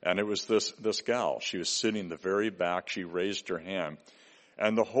 And it was this gal. She was sitting in the very back. She raised her hand.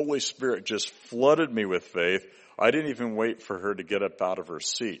 And the Holy Spirit just flooded me with faith. I didn't even wait for her to get up out of her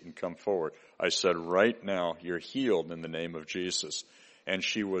seat and come forward. I said, right now, you're healed in the name of Jesus. And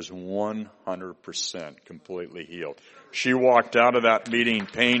she was 100% completely healed. She walked out of that meeting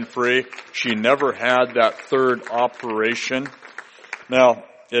pain-free. She never had that 3rd operation. Now,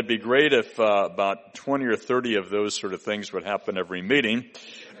 it'd be great if about 20 or 30 of those sort of things would happen every meeting.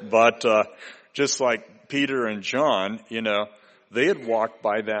 But just like Peter and John, they had walked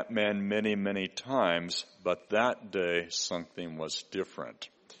by that man many, many times, but that day something was different.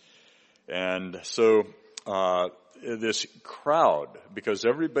 And so this crowd, because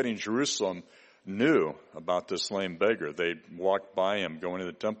everybody in Jerusalem knew about this lame beggar. They walked by him going to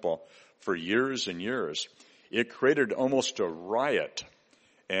the temple for years and years. It created almost a riot.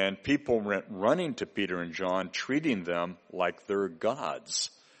 And people went running to Peter and John, treating them like they're gods.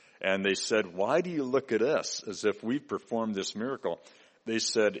 And they said, why do you look at us as if we've performed this miracle? They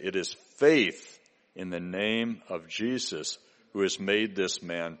said, it is faith in the name of Jesus who has made this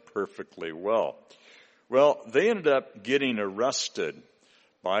man perfectly well. Well, they ended up getting arrested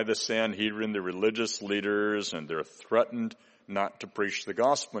by the Sanhedrin, the religious leaders, and they're threatened not to preach the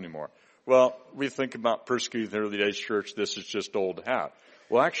gospel anymore. Well, we think about persecuting the early days church, this is just old hat.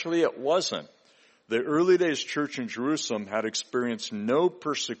 Well, actually, it wasn't. The early days church in Jerusalem had experienced no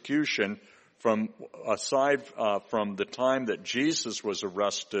persecution aside from the time that Jesus was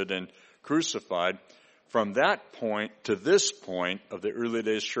arrested and crucified. From that point to this point of the early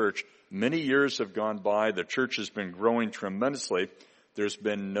days church, many years have gone by. The church has been growing tremendously. There's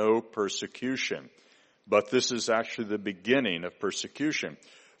been no persecution. But this is actually the beginning of persecution.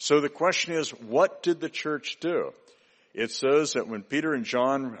 So the question is, what did the church do? It says that when Peter and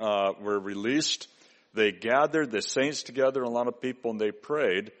John were released, they gathered the saints together, a lot of people, and they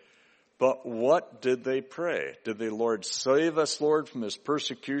prayed. But what did they pray? Did they, Lord, save us, Lord, from this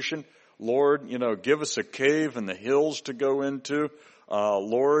persecution? Lord, give us a cave in the hills to go into.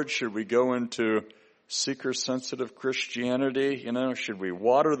 Lord, should we go into seeker-sensitive Christianity? Should we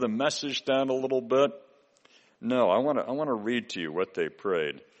water the message down a little bit? No, I want to read to you what they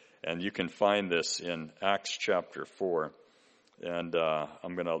prayed. And you can find this in Acts chapter 4. And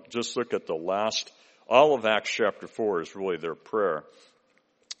I'm going to just look at the last. All of Acts chapter 4 is really their prayer.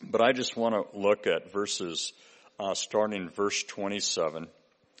 But I just want to look at verses, starting verse 27.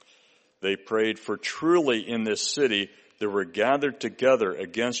 They prayed, "For truly in this city there were gathered together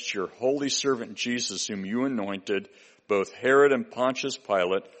against your holy servant Jesus, whom you anointed, both Herod and Pontius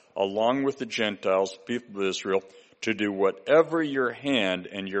Pilate, along with the Gentiles, people of Israel, to do whatever your hand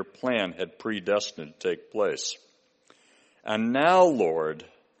and your plan had predestined to take place. And now, Lord,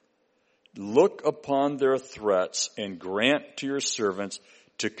 look upon their threats and grant to your servants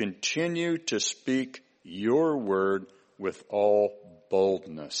to continue to speak your word with all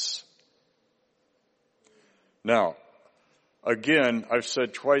boldness." Now, again, I've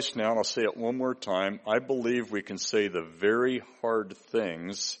said twice now, and I'll say it one more time. I believe we can say the very hard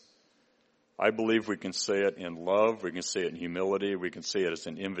things. I believe we can say it in love. We can say it in humility. We can say it as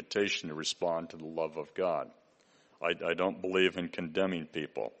an invitation to respond to the love of God. I don't believe in condemning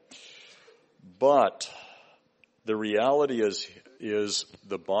people. But the reality is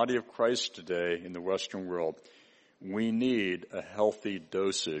the body of Christ today in the Western world, we need a healthy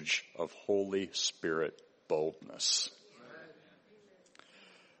dosage of Holy Spirit boldness.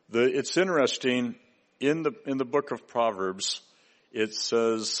 It's interesting, in the book of Proverbs, it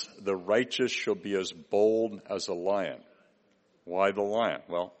says, "The righteous shall be as bold as a lion." Why the lion?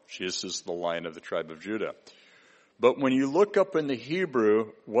 Well, Jesus is the Lion of the tribe of Judah. But when you look up in the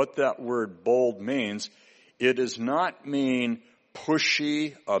Hebrew what that word bold means, it does not mean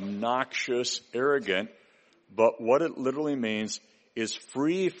pushy, obnoxious, arrogant, but what it literally means is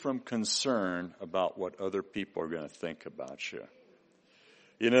free from concern about what other people are going to think about you.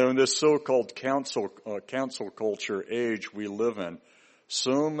 In this so-called council culture age we live in,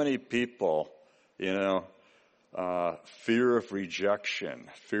 so many people, fear of rejection,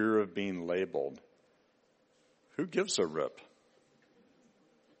 fear of being labeled. Who gives a rip?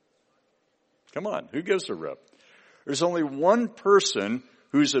 Come on, who gives a rip? There's only one person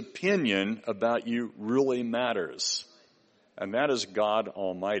whose opinion about you really matters, and that is God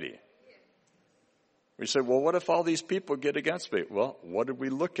Almighty. We say, well, what if all these people get against me? Well, what did we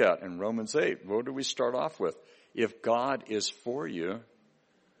look at in Romans 8? What did we start off with? If God is for you,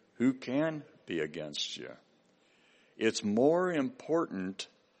 who can be against you? It's more important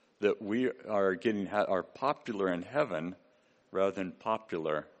that we are popular in heaven rather than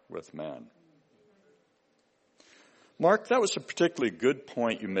popular with man. Mark, that was a particularly good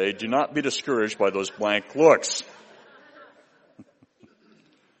point you made. Do not be discouraged by those blank looks.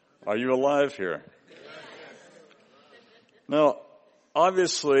 Are you alive here? Now,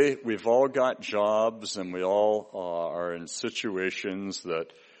 obviously, we've all got jobs and we all are in situations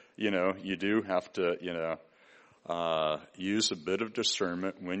that, you do have to, use a bit of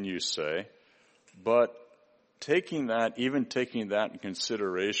discernment when you say. But taking that in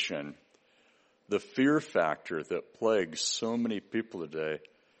consideration, the fear factor that plagues so many people today,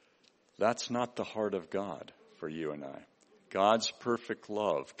 that's not the heart of God for you and I. God's perfect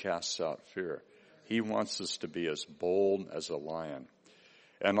love casts out fear. He wants us to be as bold as a lion.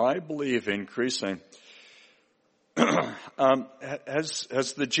 And I believe increasing.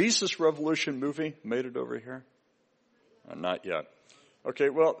 Has the Jesus Revolution movie made it over here? Not yet. Okay,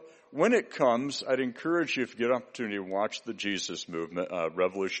 well, when it comes, I'd encourage you, if you get an opportunity, to watch the Jesus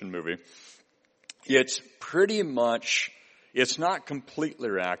Revolution movie. It's pretty much, it's not completely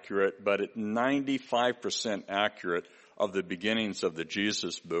accurate, but it's 95% accurate of the beginnings of the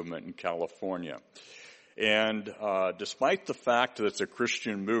Jesus movement in California. And despite the fact that it's a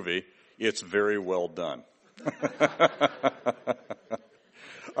Christian movie, it's very well done.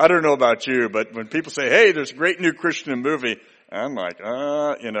 I don't know about you, but when people say, hey, there's a great new Christian movie, I'm like,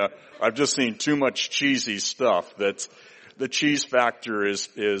 I've just seen too much cheesy stuff. That's the cheese factor is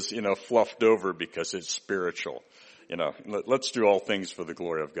fluffed over because it's spiritual. Let's do all things for the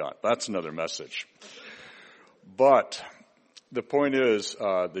glory of God. That's another message. But the point is,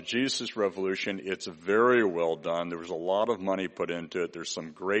 the Jesus Revolution, it's very well done. There was a lot of money put into it. There's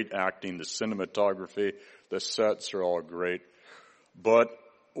some great acting. The cinematography, the sets are all great. But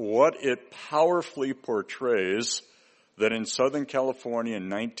what it powerfully portrays, that in Southern California in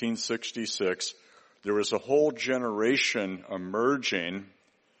 1966, there was a whole generation emerging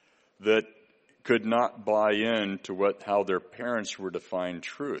that could not buy into how their parents were defining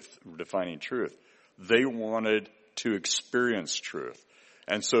truth. They wanted to experience truth.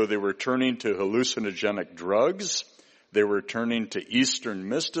 And so they were turning to hallucinogenic drugs. They were turning to Eastern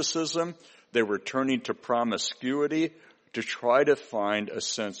mysticism. They were turning to promiscuity to try to find a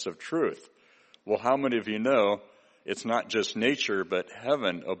sense of truth. Well, how many of you know it's not just nature, but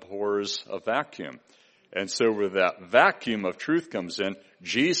heaven abhors a vacuum? And so where that vacuum of truth comes in,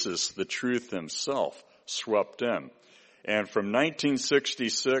 Jesus, the truth himself, swept in. And from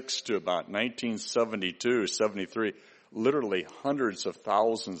 1966 to about 1972, 73, literally hundreds of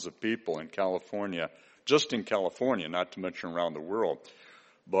thousands of people in California, just in California, not to mention around the world,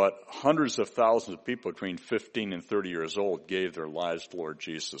 but hundreds of thousands of people between 15 and 30 years old gave their lives to Lord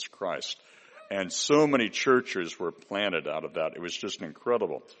Jesus Christ. And so many churches were planted out of that. It was just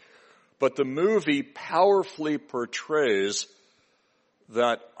incredible. But the movie powerfully portrays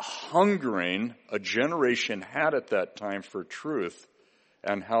that hungering a generation had at that time for truth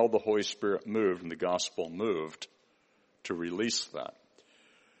and how the Holy Spirit moved and the gospel moved to release that.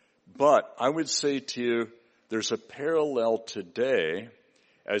 But I would say to you, there's a parallel today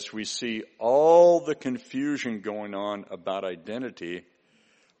as we see all the confusion going on about identity,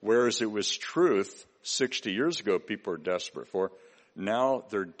 whereas it was truth 60 years ago people were desperate for. Now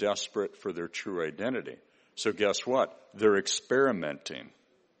they're desperate for their true identity. So guess what? They're experimenting.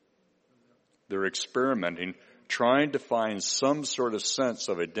 Trying to find some sort of sense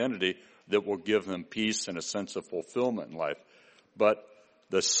of identity that will give them peace and a sense of fulfillment in life. But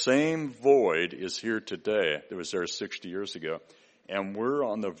the same void is here today that was there 60 years ago. And we're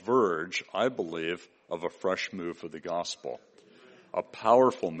on the verge, I believe, of a fresh move of the gospel. A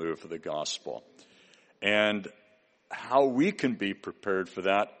powerful move of the gospel. And how we can be prepared for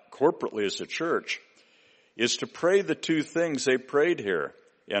that corporately as a church is to pray the two things they prayed here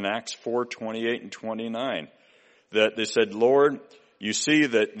in Acts 4:28 and 29. That they said, Lord, you see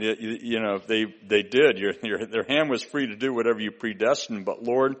that, they did. Their hand was free to do whatever you predestined. But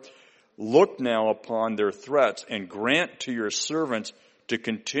Lord, look now upon their threats and grant to your servants to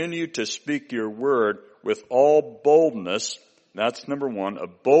continue to speak your word with all boldness. That's number one, a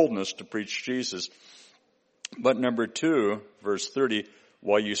boldness to preach Jesus. But number two, verse 30,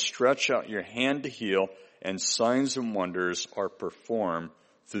 while you stretch out your hand to heal, and signs and wonders are performed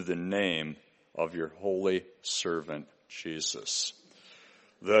through the name of your holy servant, Jesus.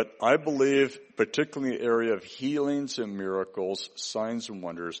 That I believe, particularly in the area of healings and miracles, signs and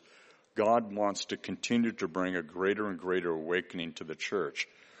wonders, God wants to continue to bring a greater and greater awakening to the church.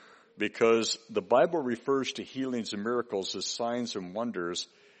 Because the Bible refers to healings and miracles as signs and wonders,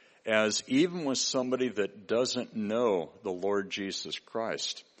 as even with somebody that doesn't know the Lord Jesus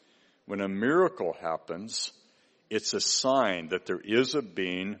Christ. When a miracle happens, it's a sign that there is a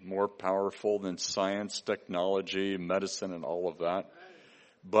being more powerful than science, technology, medicine, and all of that.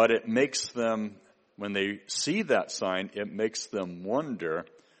 But it makes them, when they see that sign, it makes them wonder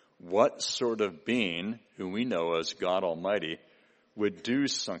what sort of being, who we know as God Almighty, would do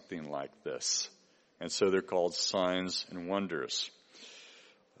something like this. And so they're called signs and wonders.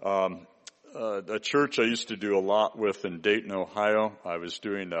 A church I used to do a lot with in Dayton, Ohio, I was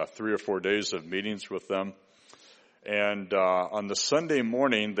doing 3 or 4 days of meetings with them. And on the Sunday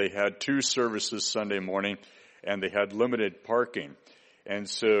morning, they had 2 services Sunday morning, and they had limited parking. And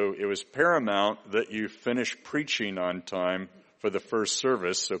so it was paramount that you finish preaching on time for the first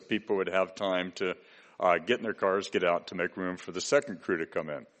service so people would have time to get in their cars, get out to make room for the second crew to come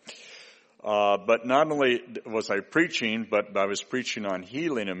in. But not only was I preaching, but I was preaching on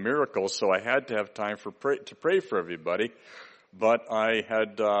healing and miracles, so I had to have time to pray for everybody. But I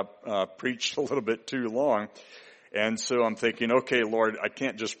had preached a little bit too long. And so I'm thinking, okay, Lord, I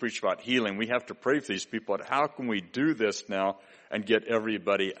can't just preach about healing. We have to pray for these people. But how can we do this now and get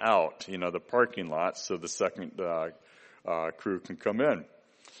everybody out, the parking lot, so the second crew can come in?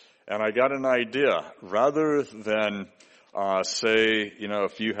 And I got an idea. Rather than say,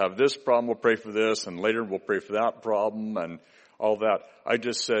 if you have this problem, we'll pray for this, and later we'll pray for that problem and all that. I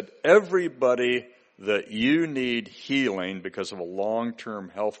just said, everybody that you need healing because of a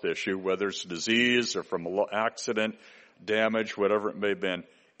long-term health issue, whether it's disease or from an accident, damage, whatever it may have been,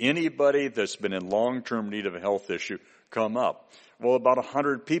 anybody that's been in long-term need of a health issue, come up. Well, about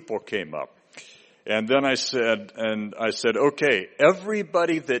 100 people came up. And then I said, okay,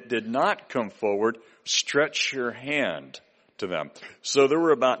 everybody that did not come forward, stretch your hand to them. So there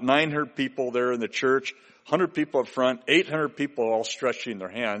were about 900 people there in the church, 100 people up front, 800 people all stretching their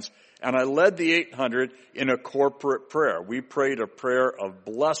hands. And I led the 800 in a corporate prayer. We prayed a prayer of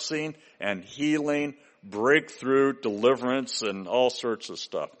blessing and healing, breakthrough, deliverance, and all sorts of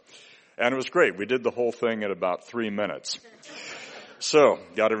stuff. And it was great. We did the whole thing in about 3 minutes. So,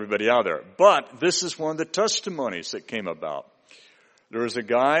 got everybody out there. But this is one of the testimonies that came about. There was a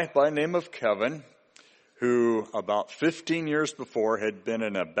guy by the name of Kevin who about 15 years before had been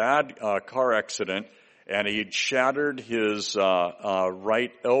in a bad car accident, and he'd shattered his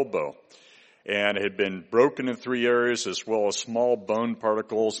right elbow. And it had been broken in 3 areas, as well as small bone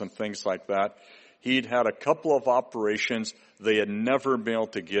particles and things like that. He'd had a couple of operations. They had never been able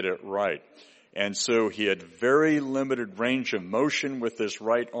to get it right. And so he had very limited range of motion with his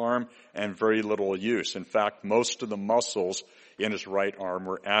right arm and very little use. In fact, most of the muscles in his right arm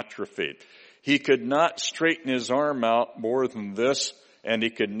were atrophied. He could not straighten his arm out more than this, and he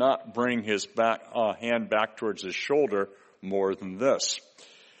could not bring his hand back towards his shoulder more than this.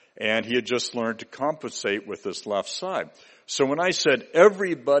 And he had just learned to compensate with his left side. So when I said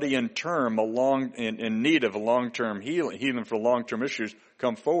everybody in need of a long-term healing for long-term issues,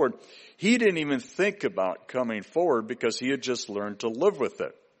 come forward, he didn't even think about coming forward because he had just learned to live with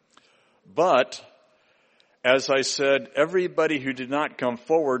it. But, as I said, everybody who did not come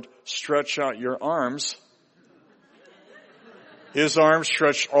forward, stretch out your arms. His arms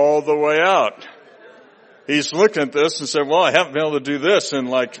stretched all the way out. He's looking at this and said, well, I haven't been able to do this in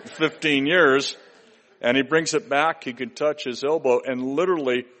like 15 years. And he brings it back. He could touch his elbow, and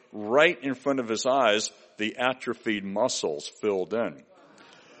literally right in front of his eyes, the atrophied muscles filled in.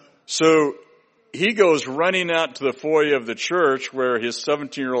 So he goes running out to the foyer of the church where his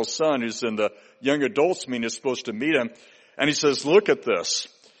 17-year-old son, who's in the young adults meeting, is supposed to meet him. And he says, look at this.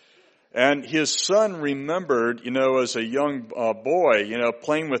 And his son remembered, as a young boy,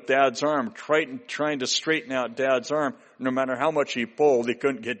 playing with Dad's arm, trying to straighten out Dad's arm. No matter how much he pulled, he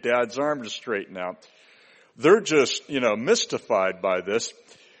couldn't get Dad's arm to straighten out. They're just, mystified by this.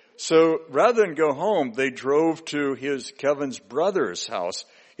 So rather than go home, they drove to Kevin's brother's house.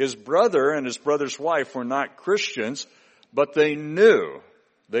 His brother and his brother's wife were not Christians, but they knew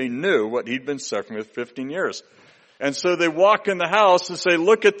what he'd been suffering with 15 years. And so they walk in the house and say,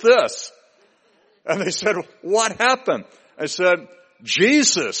 look at this. And they said, what happened? I said,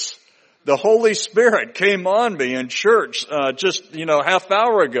 Jesus, the Holy Spirit came on me in church, half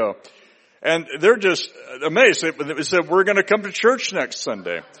hour ago. And they're just amazed. They said, we're going to come to church next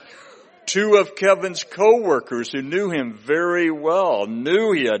Sunday. 2 of Kevin's co-workers who knew him very well,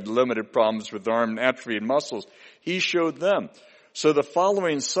 knew he had limited problems with arm and atrophied muscles. He showed them. So the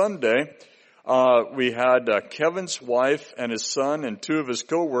following Sunday, we had Kevin's wife and his son and 2 of his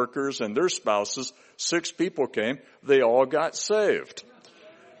co-workers and their spouses. 6 people came. They all got saved.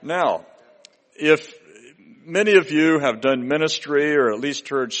 Now, if many of you have done ministry or at least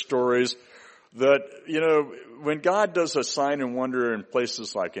heard stories that, when God does a sign and wonder in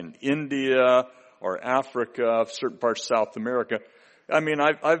places like in India or Africa, certain parts of South America,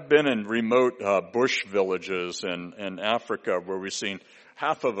 I've been in remote bush villages in Africa where we've seen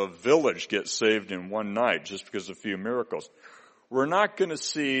half of a village get saved in one night just because of a few miracles. We're not going to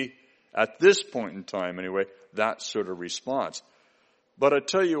see, at this point in time anyway, that sort of response. But I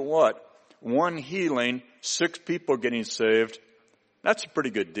tell you what, 1 healing, 6 people getting saved, that's a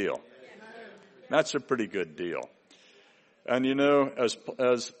pretty good deal. That's a pretty good deal. And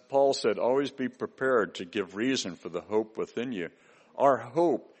as Paul said, always be prepared to give reason for the hope within you. Our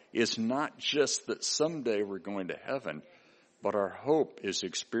hope is not just that someday we're going to heaven, but our hope is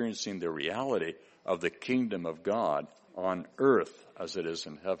experiencing the reality of the kingdom of God on earth as it is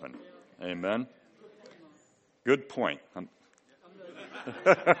in heaven. Amen? Good point.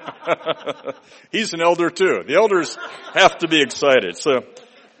 He's an elder too. The elders have to be excited. So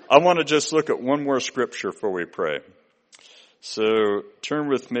I want to just look at one more scripture before we pray. So turn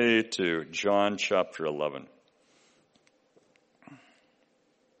with me to John chapter 11.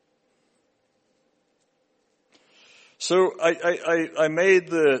 So I made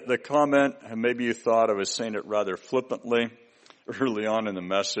the comment, and maybe you thought I was saying it rather flippantly early on in the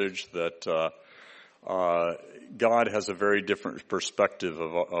message, that God has a very different perspective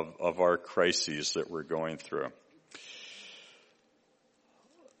of our crises that we're going through.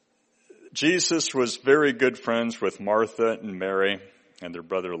 Jesus was very good friends with Martha and Mary and their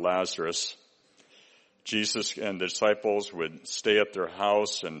brother Lazarus. Jesus and the disciples would stay at their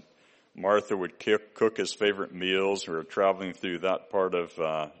house, and Martha would cook his favorite meals. We were traveling through that part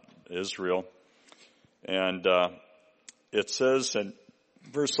of Israel. And it says in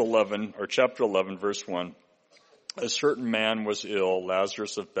verse 11, or chapter 11, verse 1, a certain man was ill,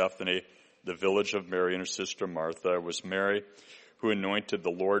 Lazarus of Bethany, the village of Mary and her sister Martha. It was Mary who anointed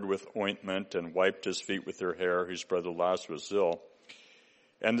the Lord with ointment and wiped his feet with her hair, whose brother Lazarus was ill.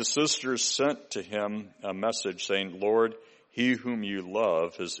 And the sisters sent to him a message saying, Lord, He whom you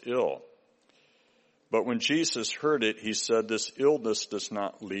love is ill." But when Jesus heard it, he said, "This illness does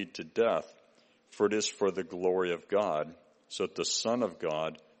not lead to death, for it is for the glory of God, so that the Son of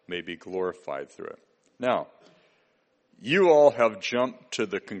God may be glorified through it." Now, you all have jumped to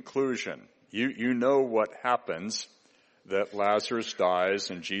the conclusion. You know what happens, that Lazarus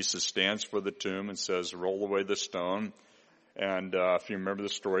dies and Jesus stands for the tomb and says, "Roll away the stone." And if you remember the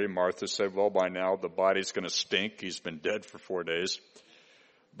story, Martha said, "Well, by now the body's going to stink. He's been dead for 4 days."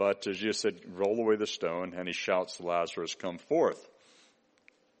 But Jesus said, "Roll away the stone," and he shouts to Lazarus, "Come forth."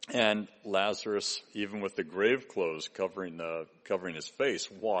 And Lazarus, even with the grave clothes covering his face,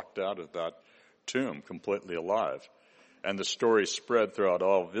 walked out of that tomb completely alive. And the story spread throughout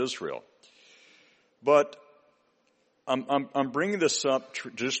all of Israel. But I'm bringing this up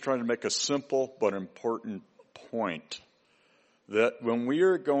just trying to make a simple but important point, that when we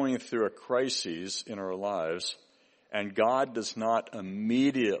are going through a crisis in our lives and God does not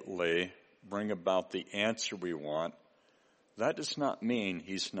immediately bring about the answer we want, that does not mean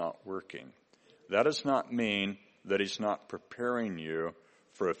he's not working. That does not mean that he's not preparing you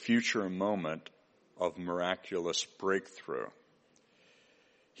for a future moment of miraculous breakthrough.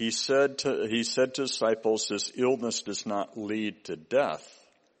 He said to disciples, "This illness does not lead to death,"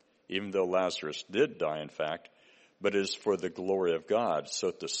 even though Lazarus did die, in fact, "but is for the glory of God, so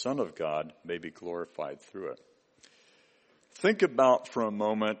that the Son of God may be glorified through it." Think about for a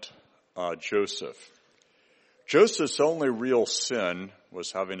moment Joseph. Joseph's only real sin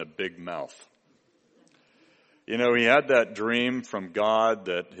was having a big mouth. You know, he had that dream from God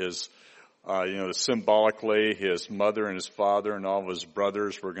that his, symbolically his mother and his father and all of his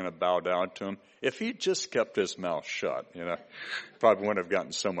brothers were going to bow down to him. If he just kept his mouth shut, probably wouldn't have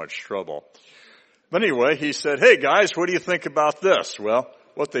gotten so much trouble. But anyway, he said, "Hey guys, what do you think about this?" Well,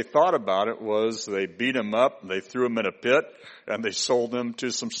 what they thought about it was they beat him up, they threw him in a pit, and they sold him to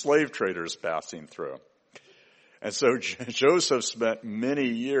some slave traders passing through. And so Joseph spent many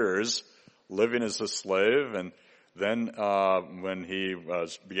years living as a slave, and then when he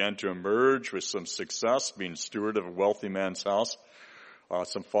began to emerge with some success, being steward of a wealthy man's house,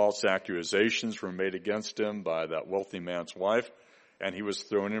 some false accusations were made against him by that wealthy man's wife, and he was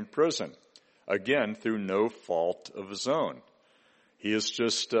thrown in prison, again through no fault of his own. He is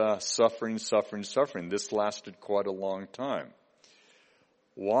just suffering. This lasted quite a long time.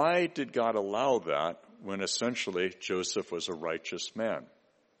 Why did God allow that when essentially Joseph was a righteous man?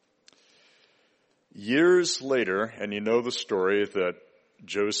 Years later, and you know the story that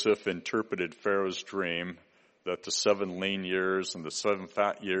Joseph interpreted Pharaoh's dream that the 7 lean years and the 7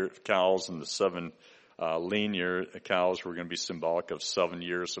 fat cows and the 7 lean cows were going to be symbolic of 7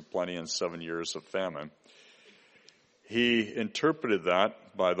 years of plenty and 7 years of famine. He interpreted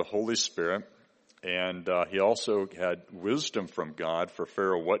that by the Holy Spirit, and he also had wisdom from God for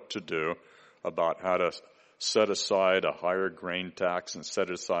Pharaoh what to do about how to set aside a higher grain tax and set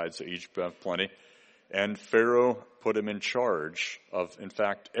aside so each have plenty. And Pharaoh put him in charge of, in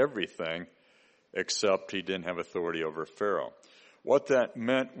fact, everything, except he didn't have authority over Pharaoh. What that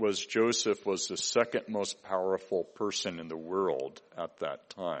meant was Joseph was the second most powerful person in the world at that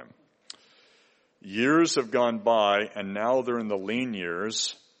time. Years have gone by, and now they're in the lean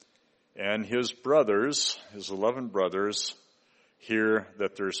years, and his brothers, his 11 brothers, hear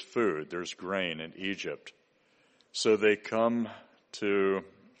that there's food, there's grain in Egypt. So they come to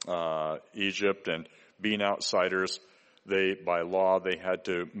Egypt, and being outsiders, by law, they had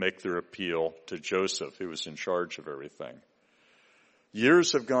to make their appeal to Joseph, who was in charge of everything.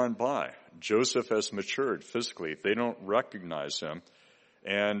 Years have gone by. Joseph has matured physically. They don't recognize him.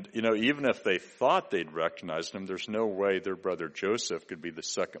 And, even if they thought they'd recognize him, there's no way their brother Joseph could be the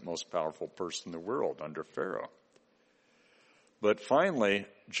second most powerful person in the world under Pharaoh. But finally,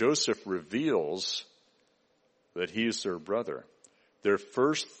 Joseph reveals that he's their brother. Their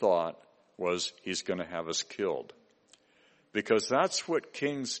first thought was, he's going to have us killed. Because that's what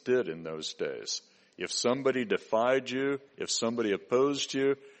kings did in those days. If somebody defied you, if somebody opposed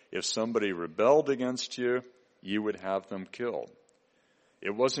you, if somebody rebelled against you, you would have them killed.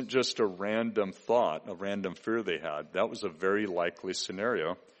 It wasn't just a random thought, a random fear they had. That was a very likely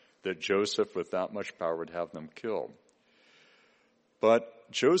scenario that Joseph, with that much power, would have them killed.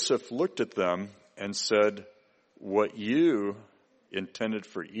 But Joseph looked at them and said, "What you intended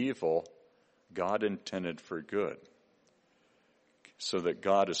for evil, God intended for good, so that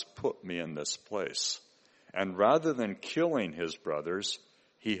God has put me in this place." And rather than killing his brothers,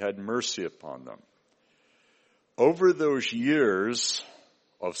 he had mercy upon them. Over those years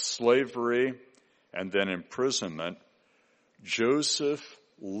of slavery and then imprisonment, Joseph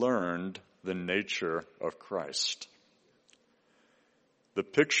learned the nature of Christ. The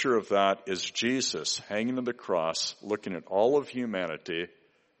picture of that is Jesus hanging on the cross, looking at all of humanity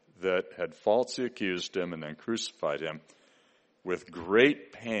that had falsely accused him and then crucified him with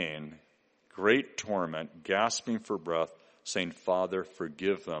great pain, great torment, gasping for breath, saying, Father,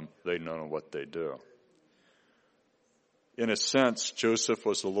 forgive them. They don't know what they do. In a sense, Joseph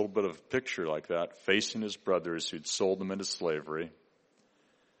was a little bit of a picture like that, facing his brothers who'd sold him into slavery,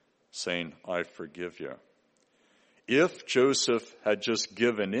 saying, I forgive you. If Joseph had just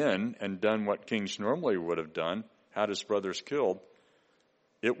given in and done what kings normally would have done, had his brothers killed,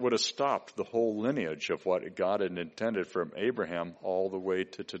 it would have stopped the whole lineage of what God had intended from Abraham all the way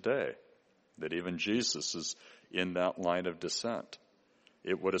to today. That even Jesus is in that line of descent.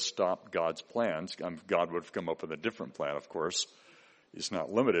 It would have stopped God's plans. God would have come up with a different plan, of course. He's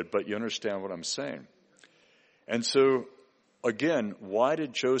not limited, but you understand what I'm saying. And so, again, why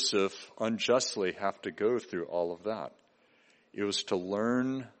did Joseph unjustly have to go through all of that? It was to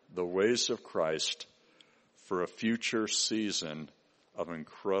learn the ways of Christ for a future season of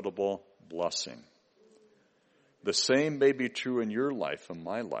incredible blessing. The same may be true in your life and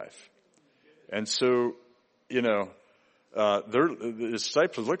my life. And so, the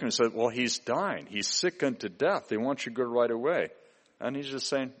disciples looking and said, well, he's dying. He's sick unto death. They want you to go right away. And he's just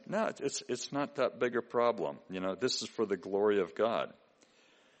saying, no, it's not that big a problem. This is for the glory of God.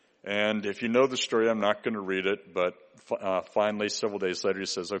 And if you know the story, I'm not going to read it, but finally, several days later, he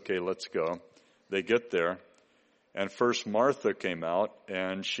says, okay, let's go. They get there. And first Martha came out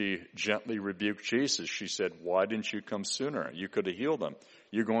and she gently rebuked Jesus. She said, why didn't you come sooner? You could have healed him.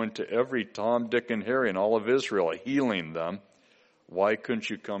 You're going to every Tom, Dick, and Harry in all of Israel, healing them. Why couldn't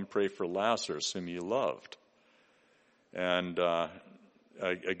you come pray for Lazarus, whom you loved? And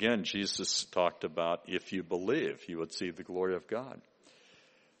again, Jesus talked about if you believe, you would see the glory of God.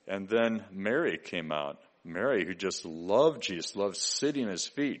 And then Mary came out. Mary, who just loved Jesus, loved sitting at his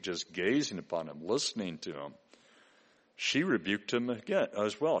feet, just gazing upon him, listening to him. She rebuked him again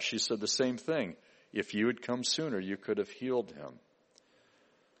as well. She said the same thing. If you had come sooner, you could have healed him.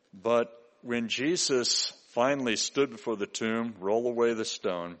 But when Jesus finally stood before the tomb, rolled away the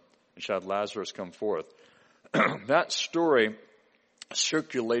stone, and had Lazarus come forth, that story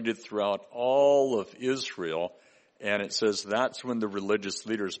circulated throughout all of Israel, and it says that's when the religious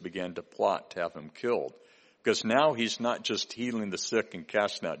leaders began to plot to have him killed. Because now he's not just healing the sick and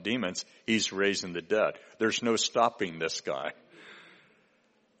casting out demons, he's raising the dead. There's no stopping this guy.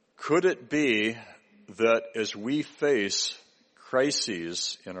 Could it be that as we face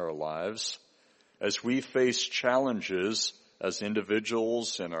crises in our lives, as we face challenges as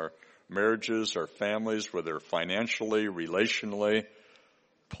individuals in our marriages, our families, whether financially, relationally,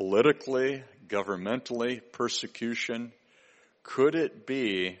 politically, governmentally, persecution, could it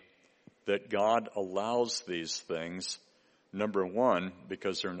be that God allows these things, number one,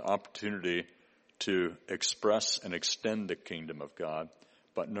 because they're an opportunity to express and extend the kingdom of God,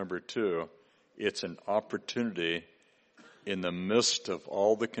 but number two, it's an opportunity in the midst of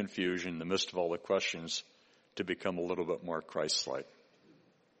all the confusion, in the midst of all the questions, to become a little bit more Christ-like.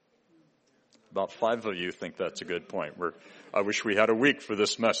 About 5 of you think that's a good point. I wish we had a week for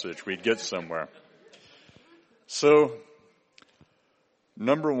this message. We'd get somewhere. So,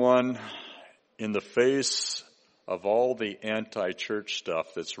 number one, in the face of all the anti-church stuff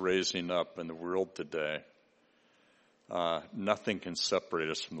that's raising up in the world today, nothing can separate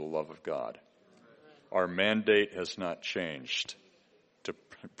us from the love of God. Our mandate has not changed to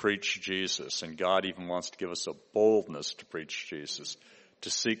preach Jesus, and God even wants to give us a boldness to preach Jesus, to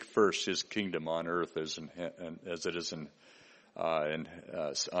seek first His kingdom on earth as it is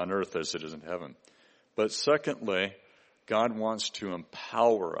on earth as it is in heaven. But secondly, God wants to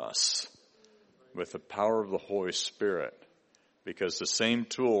empower us with the power of the Holy Spirit, because the same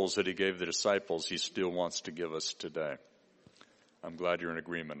tools that He gave the disciples, He still wants to give us today. I'm glad you're in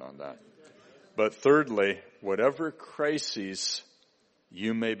agreement on that. But thirdly, whatever crises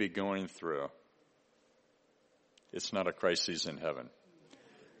you may be going through, it's not a crisis in heaven.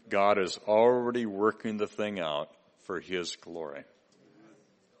 God is already working the thing out for His glory.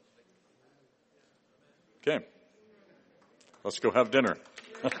 Okay. Let's go have dinner.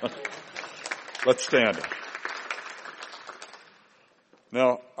 Let's stand.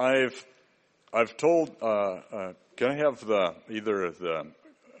 Now, I've told, can I have either the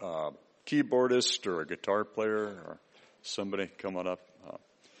keyboardist or a guitar player or somebody come on up?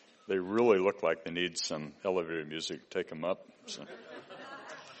 They really look like they need some elevator music. Take them up. So.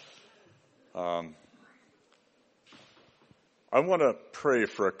 I want to pray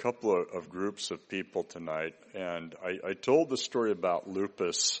for a couple of groups of people tonight, and I told the story about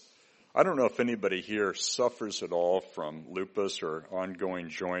lupus I don't know if anybody here suffers at all from lupus or ongoing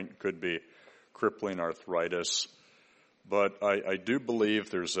joint, could be crippling arthritis, but I do believe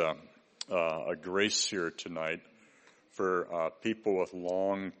there's a grace here tonight for people with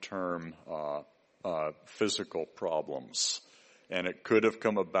long-term physical problems. And it could have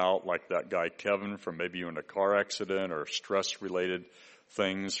come about like that guy Kevin from maybe in a car accident or stress-related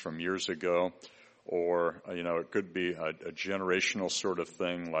things from years ago. Or, it could be a generational sort of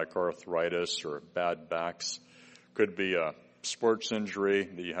thing like arthritis or bad backs. Could be a sports injury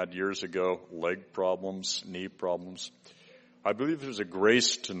that you had years ago, leg problems, knee problems. I believe there's a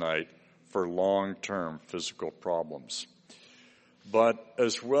grace tonight for long-term physical problems. But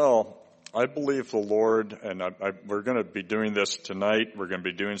as well, I believe the Lord, and we're going to be doing this tonight. We're going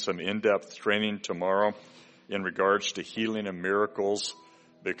to be doing some in-depth training tomorrow in regards to healing and miracles,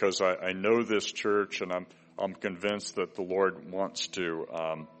 because I know this church, and I'm convinced that the Lord wants to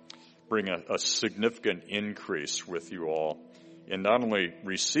bring a significant increase with you all in not only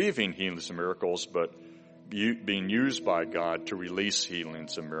receiving healings and miracles, but being used by God to release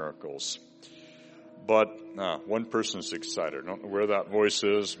healings and miracles. But one person's excited. I don't know where that voice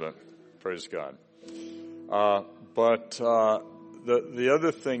is, but praise God. But the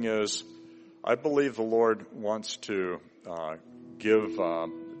other thing is, I believe the Lord wants to give,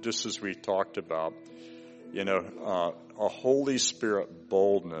 just as we talked about, a Holy Spirit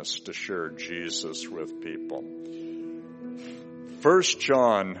boldness to share Jesus with people. 1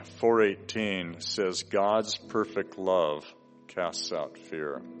 John 4:18 says, God's perfect love casts out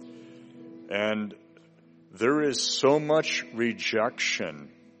fear. And there is so much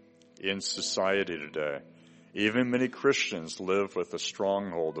rejection in society today. Even many Christians live with a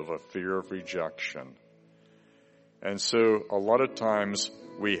stronghold of a fear of rejection. And so a lot of times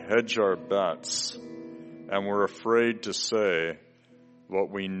we hedge our bets and we're afraid to say what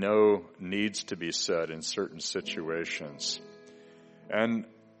we know needs to be said in certain situations. And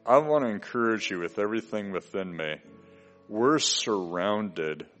I want to encourage you with everything within me. We're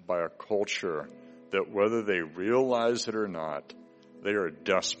surrounded by a culture that whether they realize it or not, they are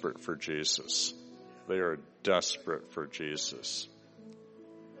desperate for Jesus. They are desperate for Jesus.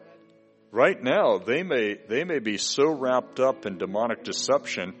 Right now, they may be so wrapped up in demonic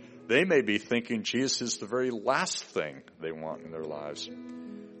deception, they may be thinking Jesus is the very last thing they want in their lives.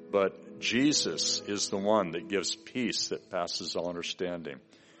 But Jesus is the one that gives peace that passes all understanding.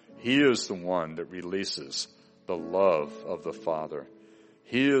 He is the one that releases the love of the Father.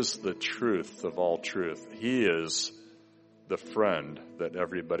 He is the truth of all truth. He is the friend that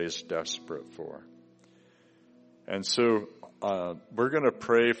everybody's desperate for. And so we're going to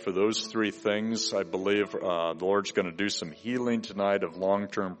pray for those three things. I believe the Lord's going to do some healing tonight of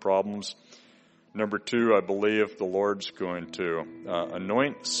long-term problems. Number two, I believe the Lord's going to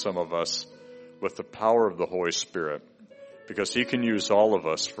anoint some of us with the power of the Holy Spirit, because He can use all of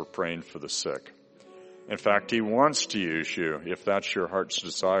us for praying for the sick. In fact, He wants to use you, if that's your heart's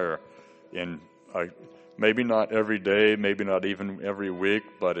desire, in maybe not every day, maybe not even every week,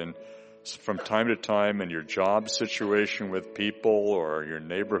 but from time to time in your job situation with people or your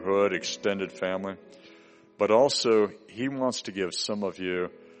neighborhood, extended family. But also, He wants to give some of you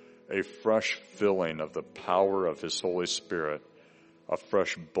a fresh filling of the power of His Holy Spirit, a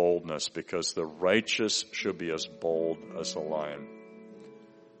fresh boldness, because the righteous should be as bold as a lion.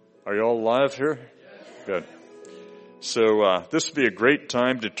 Are you all alive here? Good. So this would be a great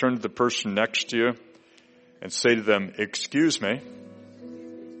time to turn to the person next to you and say to them, "Excuse me."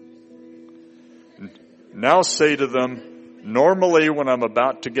 Now say to them, "Normally when I'm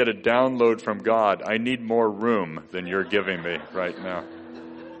about to get a download from God, I need more room than you're giving me right now."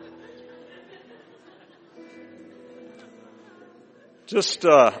 Just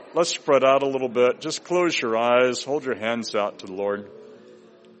let's spread out a little bit. Just close your eyes. Hold your hands out to the Lord.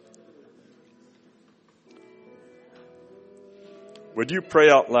 Would you pray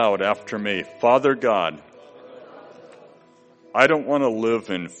out loud after me? Father God, I don't want to live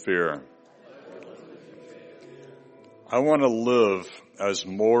in fear. I want to live as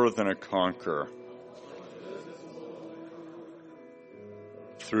more than a conqueror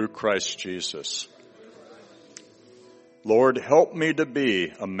through Christ Jesus. Lord, help me to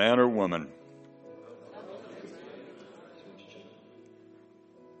be a man or woman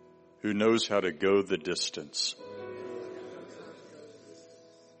who knows how to go the distance.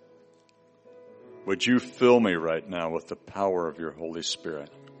 Would you fill me right now with the power of your Holy Spirit?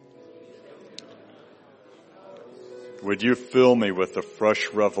 Would you fill me with the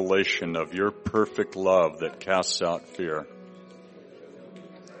fresh revelation of your perfect love that casts out fear?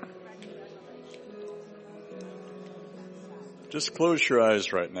 Just close your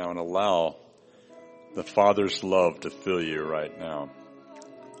eyes right now and allow the Father's love to fill you right now.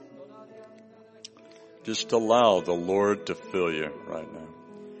 Just allow the Lord to fill you right now.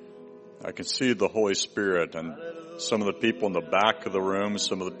 I can see the Holy Spirit and some of the people in the back of the room,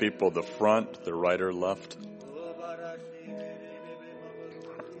 some of the people at the front, the right or left.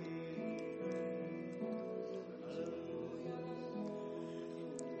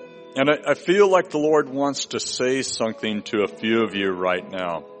 And I feel like the Lord wants to say something to a few of you right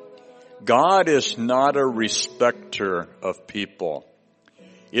now. God is not a respecter of people.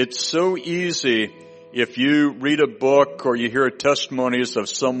 It's so easy if you read a book or you hear testimonies of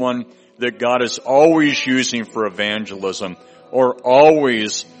someone that God is always using for evangelism or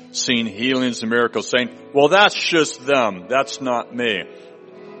always seeing healings and miracles, saying, well, that's just them. That's not me.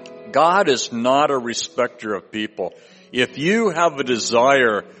 God is not a respecter of people. If you have a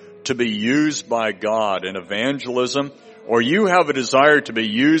desire to be used by God in evangelism, or you have a desire to be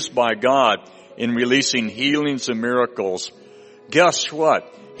used by God in releasing healings and miracles, guess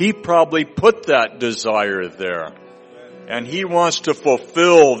what? He probably put that desire there. And He wants to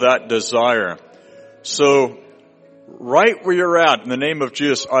fulfill that desire. So, right where you're at, in the name of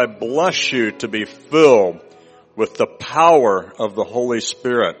Jesus, I bless you to be filled with the power of the Holy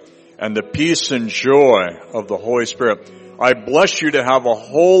Spirit and the peace and joy of the Holy Spirit. I bless you to have a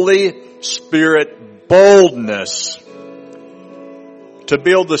Holy Spirit boldness to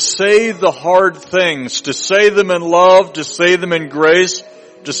be able to say the hard things, to say them in love, to say them in grace,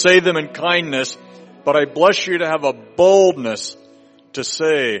 to say them in kindness. But I bless you to have a boldness to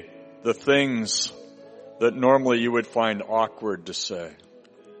say the things that normally you would find awkward to say.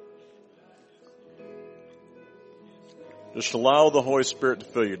 Just allow the Holy Spirit to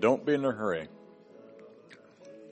fill you. Don't be in a hurry.